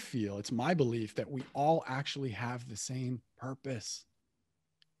 I feel, it's my belief that we all actually have the same purpose,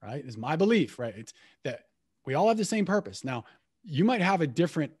 right? It's my belief, right? It's that we all have the same purpose. Now, you might have a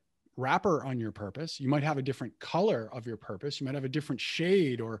different wrapper on your purpose. You might have a different color of your purpose. You might have a different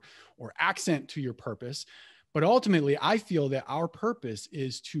shade or accent to your purpose. But ultimately, I feel that our purpose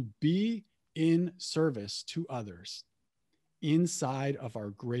is to be in service to others inside of our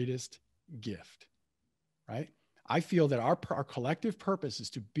greatest gift, right? I feel that our collective purpose is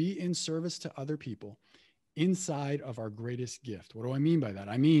to be in service to other people inside of our greatest gift. What do I mean by that?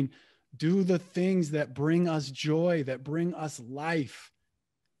 I mean, do the things that bring us joy, that bring us life,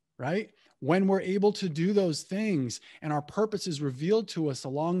 right? When we're able to do those things and our purpose is revealed to us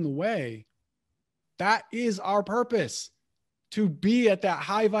along the way, that is our purpose. To be at that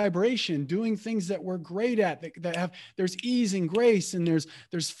high vibration, doing things that we're great at, that have, there's ease and grace and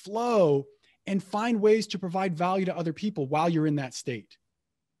there's flow, and find ways to provide value to other people while you're in that state.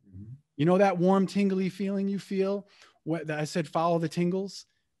 Mm-hmm. You know, that warm, tingly feeling you feel? What I said, follow the tingles,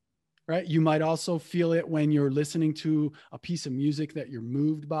 right? You might also feel it when you're listening to a piece of music that you're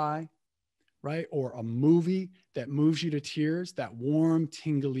moved by, right? Or a movie that moves you to tears, that warm,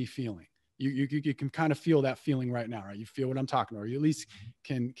 tingly feeling. You can kind of feel that feeling right now, right? You feel what I'm talking about, or you at least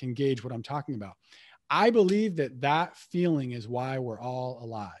can gauge what I'm talking about. I believe that feeling is why we're all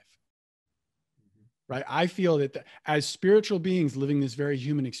alive. Right? I feel that as spiritual beings living this very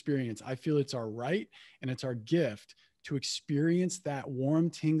human experience, I feel it's our right and it's our gift to experience that warm,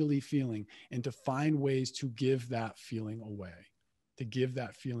 tingly feeling and to find ways to give that feeling away, to give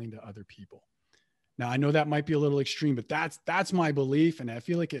that feeling to other people. Now, I know that might be a little extreme, but that's my belief. And I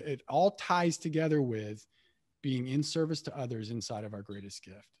feel like it all ties together with being in service to others inside of our greatest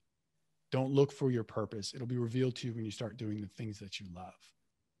gift. Don't look for your purpose. It'll be revealed to you when you start doing the things that you love,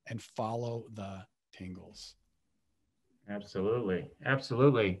 and follow the tingles. Absolutely.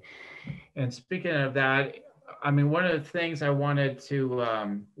 Absolutely. And speaking of that, I mean, one of the things I wanted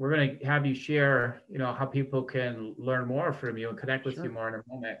to, we're going to have you share, how people can learn more from you and connect with you more in a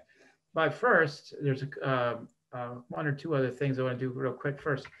moment. But first, there's one or two other things I want to do real quick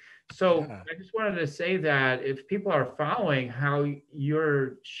first. So Yeah. I just wanted to say that if people are following how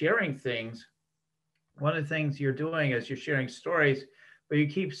you're sharing things, one of the things you're doing is you're sharing stories, but you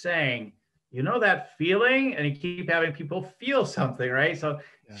keep saying, you know that feeling, and you keep having people feel something, right? So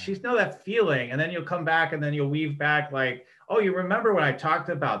Yeah. she's know that feeling, and then you'll come back and then you'll weave back like, oh, you remember when I talked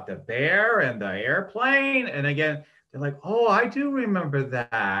about the bear and the airplane? And again, they're like, oh, I do remember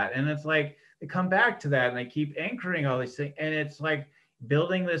that. And it's like they come back to that and they keep anchoring all these things. And it's like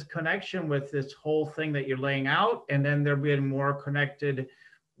building this connection with this whole thing that you're laying out. And then they're being more connected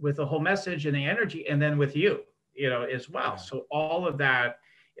with the whole message and the energy, and then with you, as well. Yeah. So all of that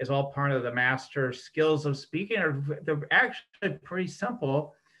is all part of the master skills of speaking. They're actually pretty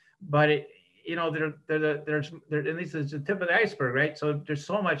simple, but and this is the tip of the iceberg, right? So there's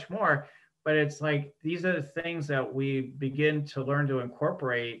so much more, but it's like these are the things that we begin to learn to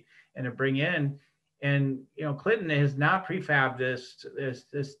incorporate and to bring in. And Clinton has not prefabbed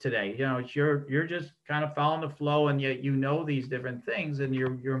this today. You're just kind of following the flow, and yet these different things, and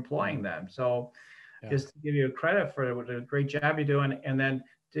you're employing them. So Yeah. just to give you a credit for the great job you're doing, and then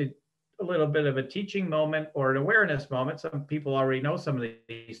to a little bit of a teaching moment or an awareness moment. Some people already know some of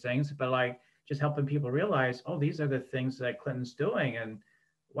these things, but like just helping people realize, oh, these are the things that Clinton's doing, and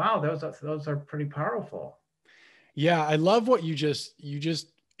wow, those are pretty powerful. Yeah, I love what you just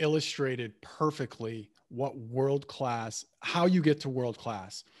illustrated perfectly what world class, how you get to world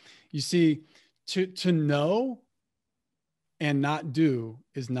class. You see, to know and not do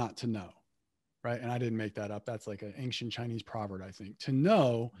is not to know, right? And I didn't make that up. That's like an ancient Chinese proverb, I think. To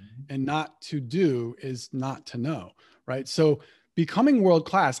know and not to do is not to know, right? So becoming world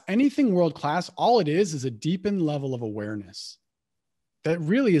class, anything world class, all it is a deepened level of awareness. That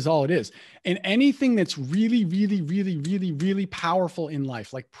really is all it is. And anything that's really, really, really, really, really powerful in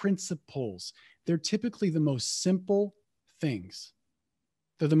life, like principles, they're typically the most simple things.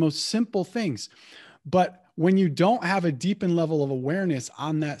 They're the most simple things. But when you don't have a deepened level of awareness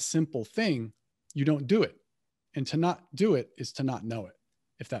on that simple thing, you don't do it. And to not do it is to not know it,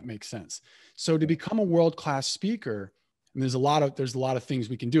 if that makes sense. So to become a world-class speaker, and there's a lot of things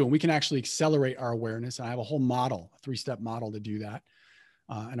we can do, and we can actually accelerate our awareness. And I have a whole model, a 3-step model to do that.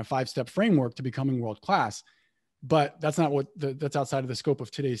 And a 5-step framework to becoming world-class. But that's not that's outside of the scope of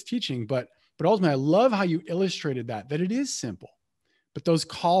today's teaching. But ultimately, I love how you illustrated that it is simple, but those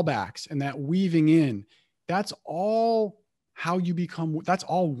callbacks and that weaving in, that's all how you become, that's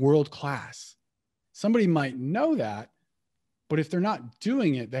all world-class. Somebody might know that, but if they're not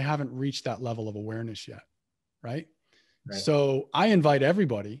doing it, they haven't reached that level of awareness yet, right? So I invite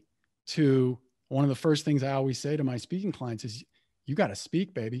everybody to, one of the first things I always say to my speaking clients is, you got to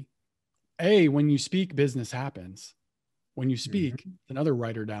speak, baby. When you speak, business happens. When you speak, another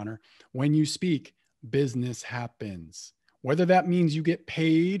writer downer, when you speak, business happens. Whether that means you get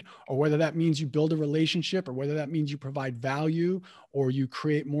paid, or whether that means you build a relationship, or whether that means you provide value, or you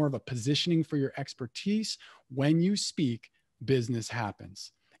create more of a positioning for your expertise, when you speak, business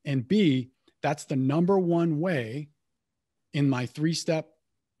happens. And B, that's the number one way in my 3-step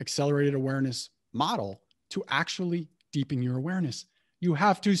accelerated awareness model to actually deepen your awareness. You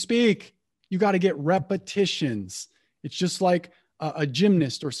have to speak. You got to get repetitions. It's just like a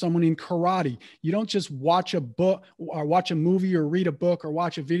gymnast or someone in karate. You don't just watch a book or watch a movie or read a book or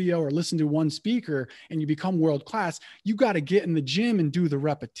watch a video or listen to one speaker and you become world class. You got to get in the gym and do the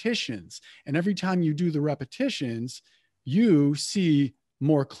repetitions. And every time you do the repetitions, you see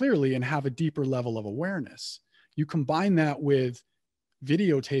more clearly and have a deeper level of awareness. You combine that with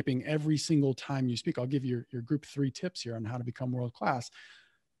videotaping every single time you speak. I'll give your group 3 tips here on how to become world class.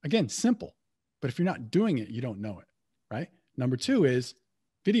 Again, simple, but if you're not doing it, you don't know it, right? Number 2 is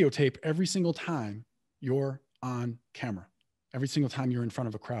videotape every single time you're on camera, every single time you're in front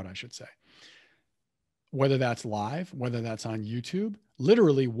of a crowd, I should say. Whether that's live, whether that's on YouTube,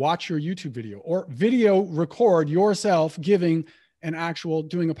 literally watch your YouTube video or video record yourself doing a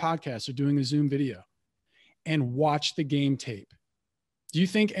podcast or doing a Zoom video and watch the game tape. Do you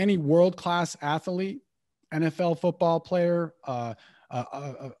think any world-class athlete, NFL football player,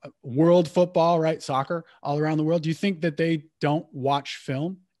 world football, right? Soccer all around the world. Do you think that they don't watch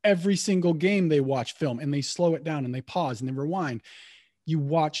film? Every single game they watch film and they slow it down and they pause and they rewind. You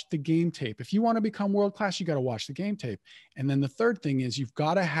watch the game tape. If you want to become world-class, you got to watch the game tape. And then the third thing is you've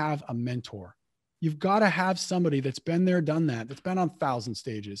got to have a mentor. You've got to have somebody that's been there, done that, that's been on 1,000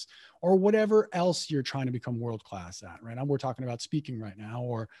 stages or whatever else you're trying to become world-class at, right? We're talking about speaking right now,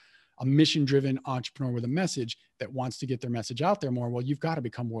 or a mission-driven entrepreneur with a message that wants to get their message out there more. Well, you've got to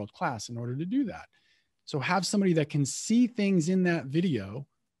become world-class in order to do that. So have somebody that can see things in that video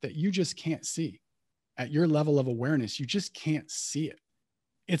that you just can't see. at your level of awareness, you just can't see it.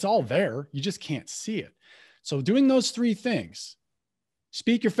 It's all there. You just can't see it. So doing those three things,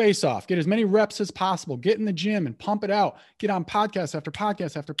 speak your face off, get as many reps as possible, get in the gym and pump it out, get on podcast after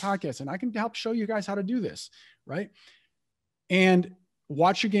podcast after podcast. And I can help show you guys how to do this, right? And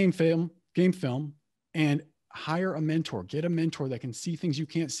watch your game film, and hire a mentor, get a mentor that can see things you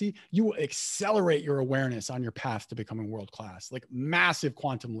can't see. You will accelerate your awareness on your path to becoming world-class, like massive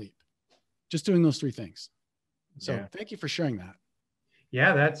quantum leap, just doing those three things. So thank you for sharing that.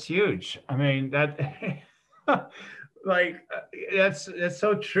 Yeah, that's huge. I mean, that like that's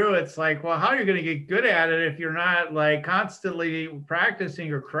so true. It's like, well, how are you going to get good at it if you're not like constantly practicing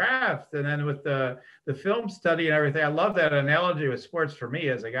your craft? And then with the film study and everything, I love that analogy with sports for me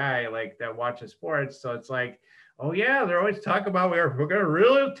as a guy like that watches sports. So it's like, oh yeah, they're always talking about we're going to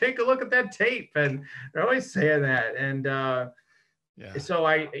really take a look at that tape, and they're always saying that. And so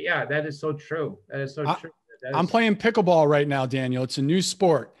that is so true. That is so true. I'm playing pickleball right now, Daniel. It's a new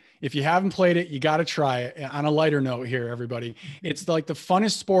sport. If you haven't played it, you got to try it. On a lighter note here, everybody, it's like the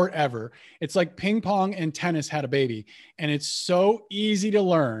funnest sport ever. It's like ping pong and tennis had a baby, and it's so easy to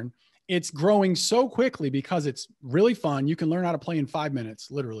learn. It's growing so quickly because it's really fun. You can learn how to play in 5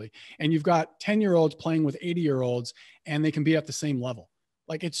 minutes, literally. And you've got 10-year-olds playing with 80-year-olds, and they can be at the same level.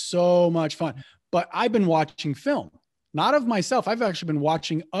 Like, it's so much fun. But I've been watching film, not of myself. I've actually been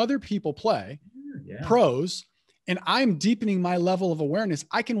watching other people play. Pros, and I'm deepening my level of awareness.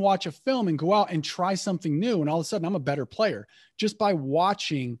 I can watch a film and go out and try something new, and all of a sudden I'm a better player just by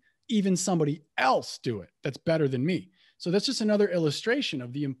watching even somebody else do it that's better than me. So that's just another illustration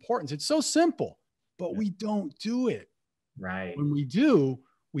of the importance. It's so simple, but we don't do it. Right. When we do,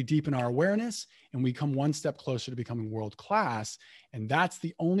 we deepen our awareness and we come one step closer to becoming world class. And that's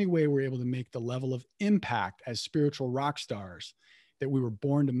the only way we're able to make the level of impact as spiritual rock stars that we were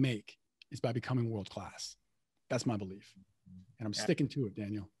born to make, is by becoming world-class. That's my belief. And I'm sticking to it,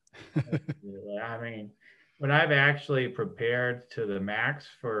 Daniel. I mean, when I've actually prepared to the max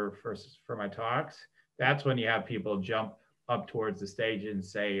for my talks, that's when you have people jump up towards the stage and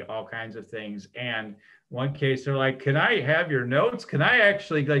say all kinds of things. And one case, they're like, can I have your notes? Can I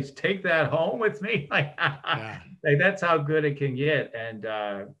actually like take that home with me? Like, like that's how good it can get. And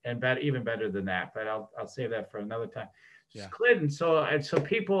even better than that, but I'll save that for another time. Clinton. So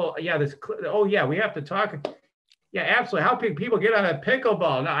people, we have to talk. Yeah, absolutely. How people get on a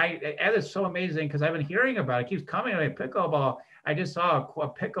pickleball. No, that is so amazing because I've been hearing about it. It keeps coming to me. Pickleball. I just saw a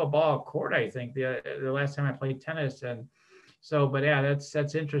pickleball court, I think, the last time I played tennis. And so, but yeah, that's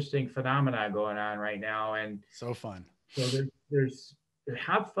interesting phenomena going on right now. And so fun. So there's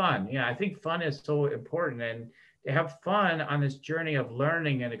have fun. Yeah, I think fun is so important. And to have fun on this journey of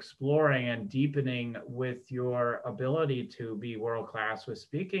learning and exploring and deepening with your ability to be world-class with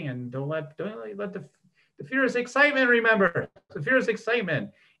speaking. And don't let the fearless excitement, remember, the fearless excitement.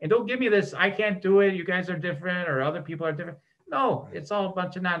 And don't give me this, I can't do it, you guys are different, or other people are different. No, it's all a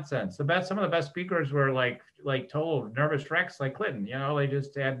bunch of nonsense. Some of the best speakers were like total nervous wrecks like Clinton, they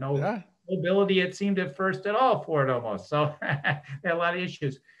just had no ability, it seemed at first at all for it almost. So they had a lot of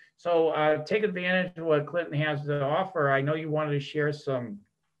issues. So take advantage of what Clinton has to offer. I know you wanted to share some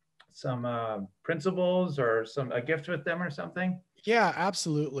principles or a gift with them or something. Yeah,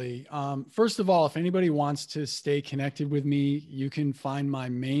 absolutely. First of all, if anybody wants to stay connected with me, you can find my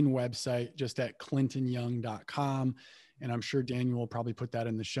main website just at clintonyoung.com. And I'm sure Daniel will probably put that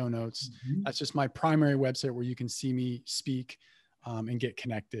in the show notes. Mm-hmm. That's just my primary website where you can see me speak and get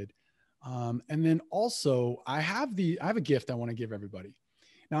connected. And then also I have a gift I want to give everybody.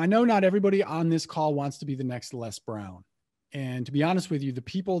 Now, I know not everybody on this call wants to be the next Les Brown. And to be honest with you, the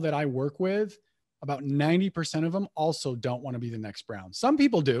people that I work with, about 90% of them also don't want to be the next Brown. Some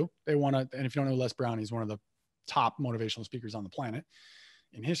people do. They want to, and if you don't know Les Brown, he's one of the top motivational speakers on the planet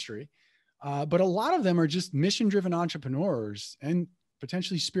in history. But a lot of them are just mission-driven entrepreneurs and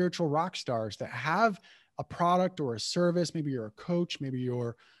potentially spiritual rock stars that have a product or a service. Maybe you're a coach, maybe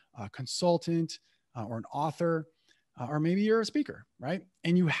you're a consultant or an author, or maybe you're a speaker, right?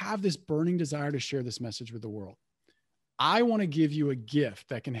 And you have this burning desire to share this message with the world. I want to give you a gift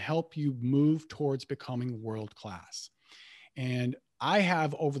that can help you move towards becoming world-class. And I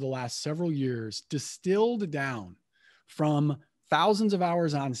have, over the last several years, distilled down from thousands of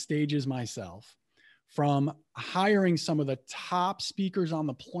hours on stages myself, from hiring some of the top speakers on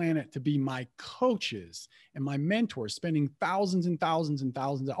the planet to be my coaches and my mentors, spending thousands and thousands and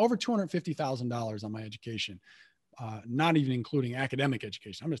thousands, over $250,000 on my education, not even including academic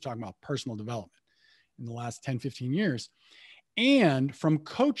education. I'm just talking about personal development in the last 10, 15 years. and from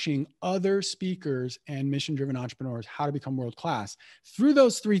coaching other speakers and mission-driven entrepreneurs how to become world-class. Through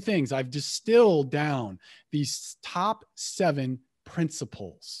those three things, I've distilled down these top 7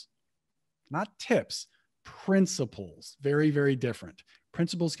 principles, not tips, principles. Very, very different.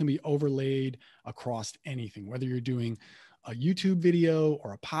 Principles can be overlaid across anything, whether you're doing a YouTube video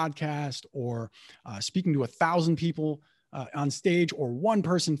or a podcast or speaking to 1,000 people on stage or one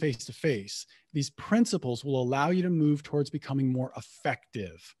person face to face. These principles will allow you to move towards becoming more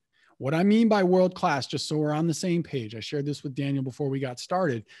effective. What I mean by world-class, just so we're on the same page, I shared this with Daniel before we got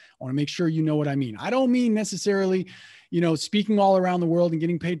started. I want to make sure you know what I mean. I don't mean necessarily, speaking all around the world and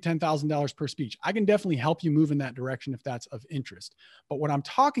getting paid $10,000 per speech. I can definitely help you move in that direction if that's of interest. But what I'm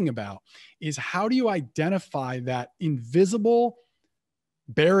talking about is, how do you identify that invisible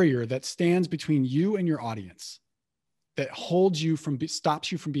barrier that stands between you and your audience, that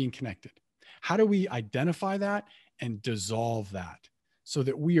stops you from being connected? How do we identify that and dissolve that so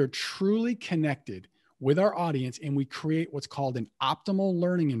that we are truly connected with our audience and we create what's called an optimal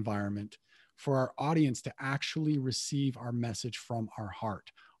learning environment for our audience to actually receive our message from our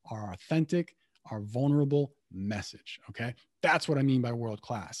heart, our authentic, our vulnerable message? Okay. That's what I mean by world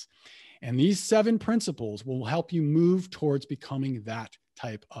class. And these 7 principles will help you move towards becoming that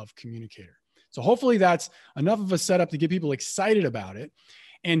type of communicator. So hopefully that's enough of a setup to get people excited about it.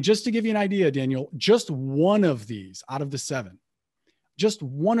 And just to give you an idea, Daniel, just one of these out of the 7, just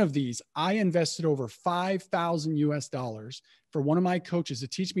one of these, I invested over $5,000 for one of my coaches to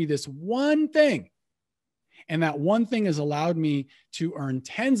teach me this one thing. And that one thing has allowed me to earn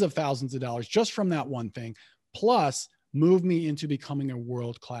tens of thousands of dollars just from that one thing, plus move me into becoming a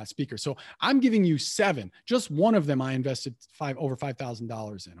world-class speaker. So I'm giving you 7. Just one of them I invested over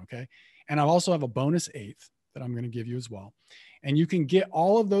 $5,000 in, okay? And I also have a bonus 8th that I'm going to give you as well. And you can get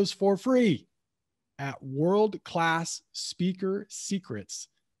all of those for free at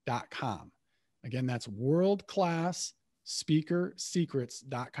worldclassspeakersecrets.com. Again, that's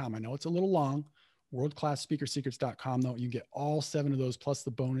worldclassspeakersecrets.com. I know it's a little long, worldclassspeakersecrets.com, though. You get all 7 of those plus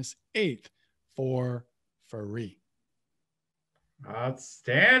the bonus 8th for free.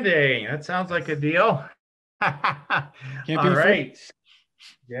 Outstanding. That sounds like a deal. All right.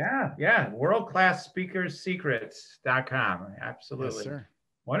 Yeah. Worldclassspeakersecrets.com. Absolutely. Yes, sir.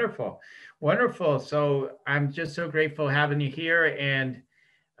 Wonderful. So I'm just so grateful having you here, and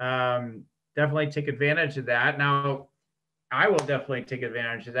definitely take advantage of that. Now, I will definitely take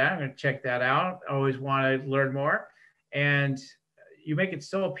advantage of that. I'm going to check that out. I always want to learn more. And you make it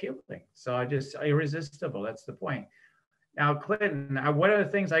so appealing. So irresistible. That's the point. Now, Clinton, one of the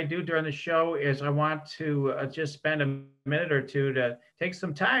things I do during the show is I want to just spend a minute or two to take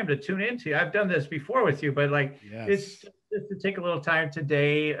some time to tune into. I've done this before with you, but it's just to take a little time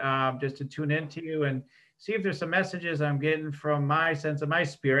today, just to tune into you and see if there's some messages I'm getting from my sense of my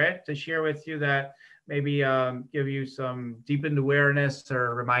spirit to share with you that maybe give you some deepened awareness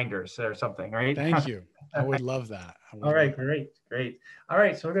or reminders or something, right? Thank you. I would love that. All right, great. All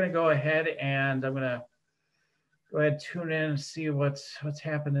right, so we're going to go ahead and I'm going to go ahead, tune in and see what's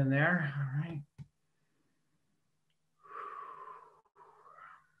happening there. All right.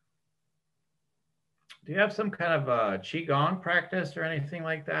 Do you have some kind of a Qigong practice or anything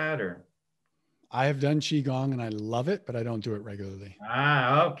like that? Or I have done Qigong and I love it, but I don't do it regularly.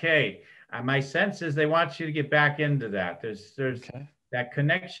 Okay. My sense is they want you to get back into that. There's okay. That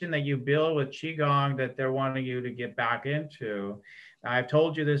connection that you build with Qigong that they're wanting you to get back into. I've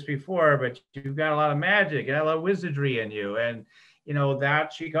told you this before, but you've got a lot of magic, you got a lot of wizardry in you. And,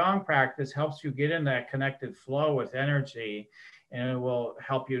 that Qigong practice helps you get in that connected flow with energy, and it will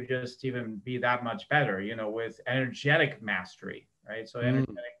help you just even be that much better, with energetic mastery, right? So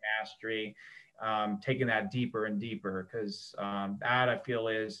energetic mastery, taking that deeper and deeper, because that I feel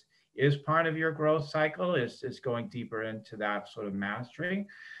is part of your growth cycle, is going deeper into that sort of mastery.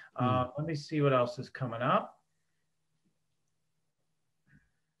 Let me see what else is coming up.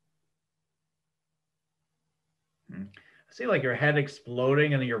 I see your head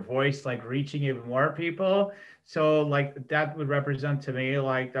exploding and your voice reaching even more people. So that would represent to me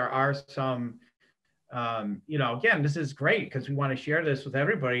there are some, again, this is great because we want to share this with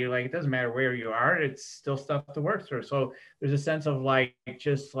everybody. It doesn't matter where you are, it's still stuff to work through. So there's a sense of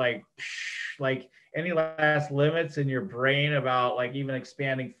any last limits in your brain about even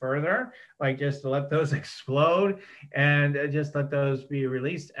expanding further, just to let those explode and just let those be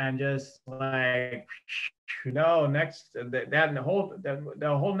released, and just next the whole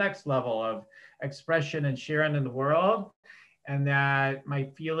next level of expression and sharing in the world. And that my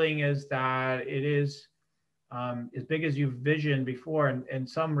feeling is that it is as big as you've visioned before. And in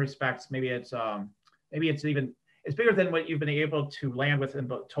some respects, maybe it's even it's bigger than what you've been able to land with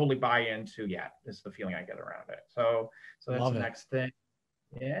and totally buy into yet, is the feeling I get around it. So that's the next thing.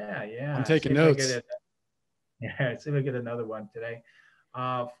 Yeah. I'm taking notes. Yeah, see if I get another one today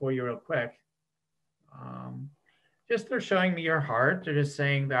for you real quick. Just they're showing me your heart. They're just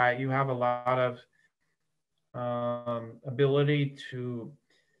saying that you have a lot of ability to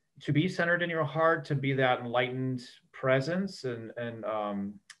be centered in your heart, to be that enlightened presence and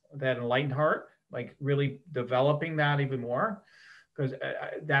that enlightened heart, like really developing that even more, because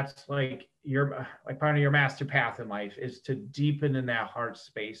that's like part of your master path in life is to deepen in that heart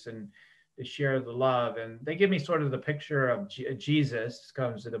space and to share the love. And they give me sort of the picture of Jesus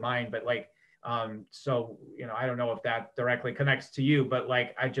comes to the mind, but like, so, I don't know if that directly connects to you, but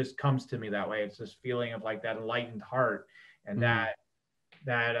like, it just comes to me that way. It's this feeling of like that enlightened heart and that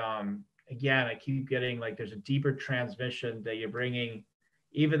again, I keep getting like, there's a deeper transmission that you're bringing,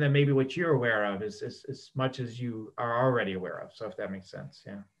 even than maybe what you're aware of is as much as you are already aware of. So if that makes sense.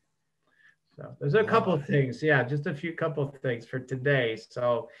 Yeah. So there's a couple of things. Yeah. Just a few couple of things for today.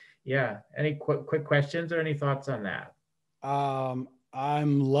 So yeah. Any quick questions or any thoughts on that? I'm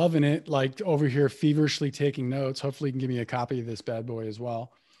loving it. Like over here, feverishly taking notes. Hopefully you can give me a copy of this bad boy as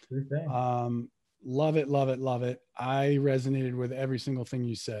well. Love it, love it, love it. I resonated with every single thing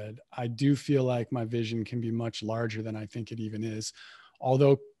you said. I do feel like my vision can be much larger than I think it even is.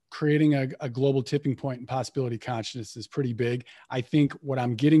 Although creating a global tipping point in possibility consciousness is pretty big. I think what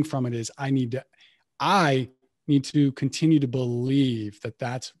I'm getting from it is I need to continue to believe that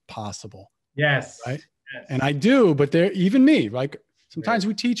that's possible. Yes. Right. Yes. And I do, but even me, like sometimes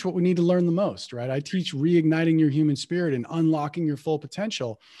we teach what we need to learn the most, right? I teach reigniting your human spirit and unlocking your full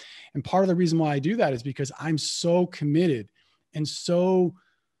potential. And part of the reason why I do that is because I'm so committed and so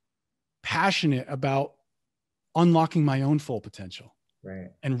passionate about unlocking my own full potential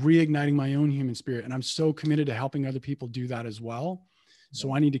and reigniting my own human spirit. And I'm so committed to helping other people do that as well.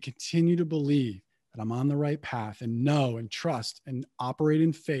 So I need to continue to believe that I'm on the right path and know and trust and operate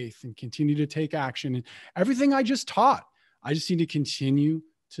in faith and continue to take action. And everything I just taught, I just need to continue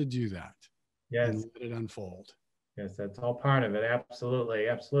to do that and let it unfold. Yes, that's all part of it. Absolutely.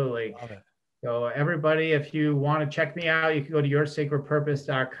 Absolutely. Love it. So everybody, if you want to check me out, you can go to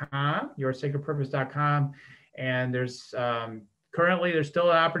yoursacredpurpose.com, and there's currently there's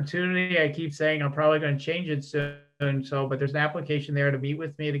still an opportunity. I keep saying I'm probably going to change it soon. But there's an application there to meet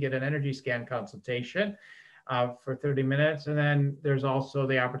with me to get an energy scan consultation for 30 minutes. And then there's also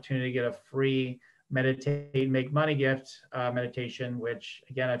the opportunity to get a free meditate, make money gift meditation, which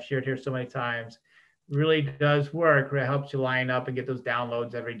again, I've shared here so many times, really does work. It helps you line up and get those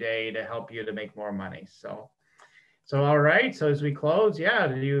downloads every day to help you to make more money. So all right. So as we close, do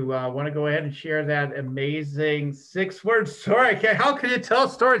you want to go ahead and share that amazing 6-word story? How can you tell a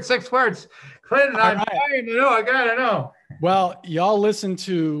story in 6 words? Clinton, I'm dying to know. I gotta know. Well, y'all listen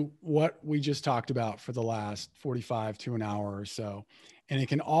to what we just talked about for the last 45 to an hour or so, and it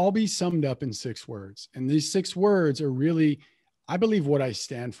can all be summed up in 6 words. And these 6 words are really, I believe, what I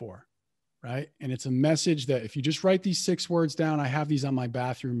stand for, right? And it's a message that if you just write these 6 words down, I have these on my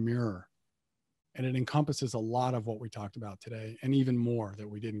bathroom mirror. And it encompasses a lot of what we talked about today and even more that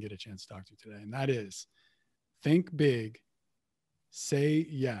we didn't get a chance to talk to today. And that is, think big, say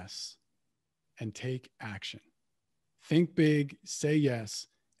yes, and take action. Think big, say yes,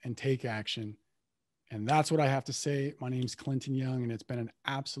 and take action. And that's what I have to say. My name's Clinton Young, and it's been an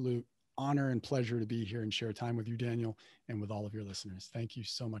absolute honor and pleasure to be here and share time with you, Daniel, and with all of your listeners. Thank you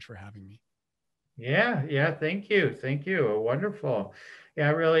so much for having me. Yeah. Thank you. Wonderful.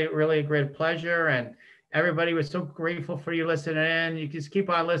 Yeah, really a great pleasure. And everybody was so grateful for you listening in. You just keep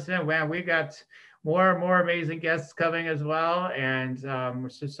on listening. Man, we got more amazing guests coming as well. And we're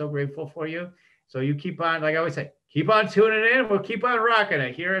just so grateful for you. So you keep on, like I always say, keep on tuning in. We'll keep on rocking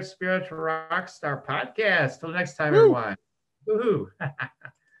it here at Spiritual Rockstar Podcast. Till next time, everyone. Woohoo.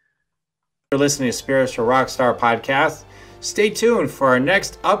 You're listening to Spiritual Rockstar Podcast. Stay tuned for our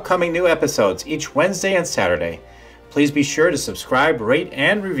next upcoming new episodes each Wednesday and Saturday. Please be sure to subscribe, rate,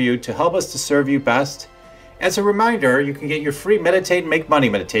 and review to help us to serve you best. As a reminder, you can get your free Meditate and Make Money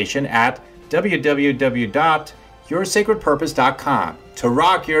meditation at www.yoursacredpurpose.com to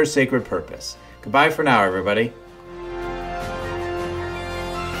rock your sacred purpose. Goodbye for now, everybody.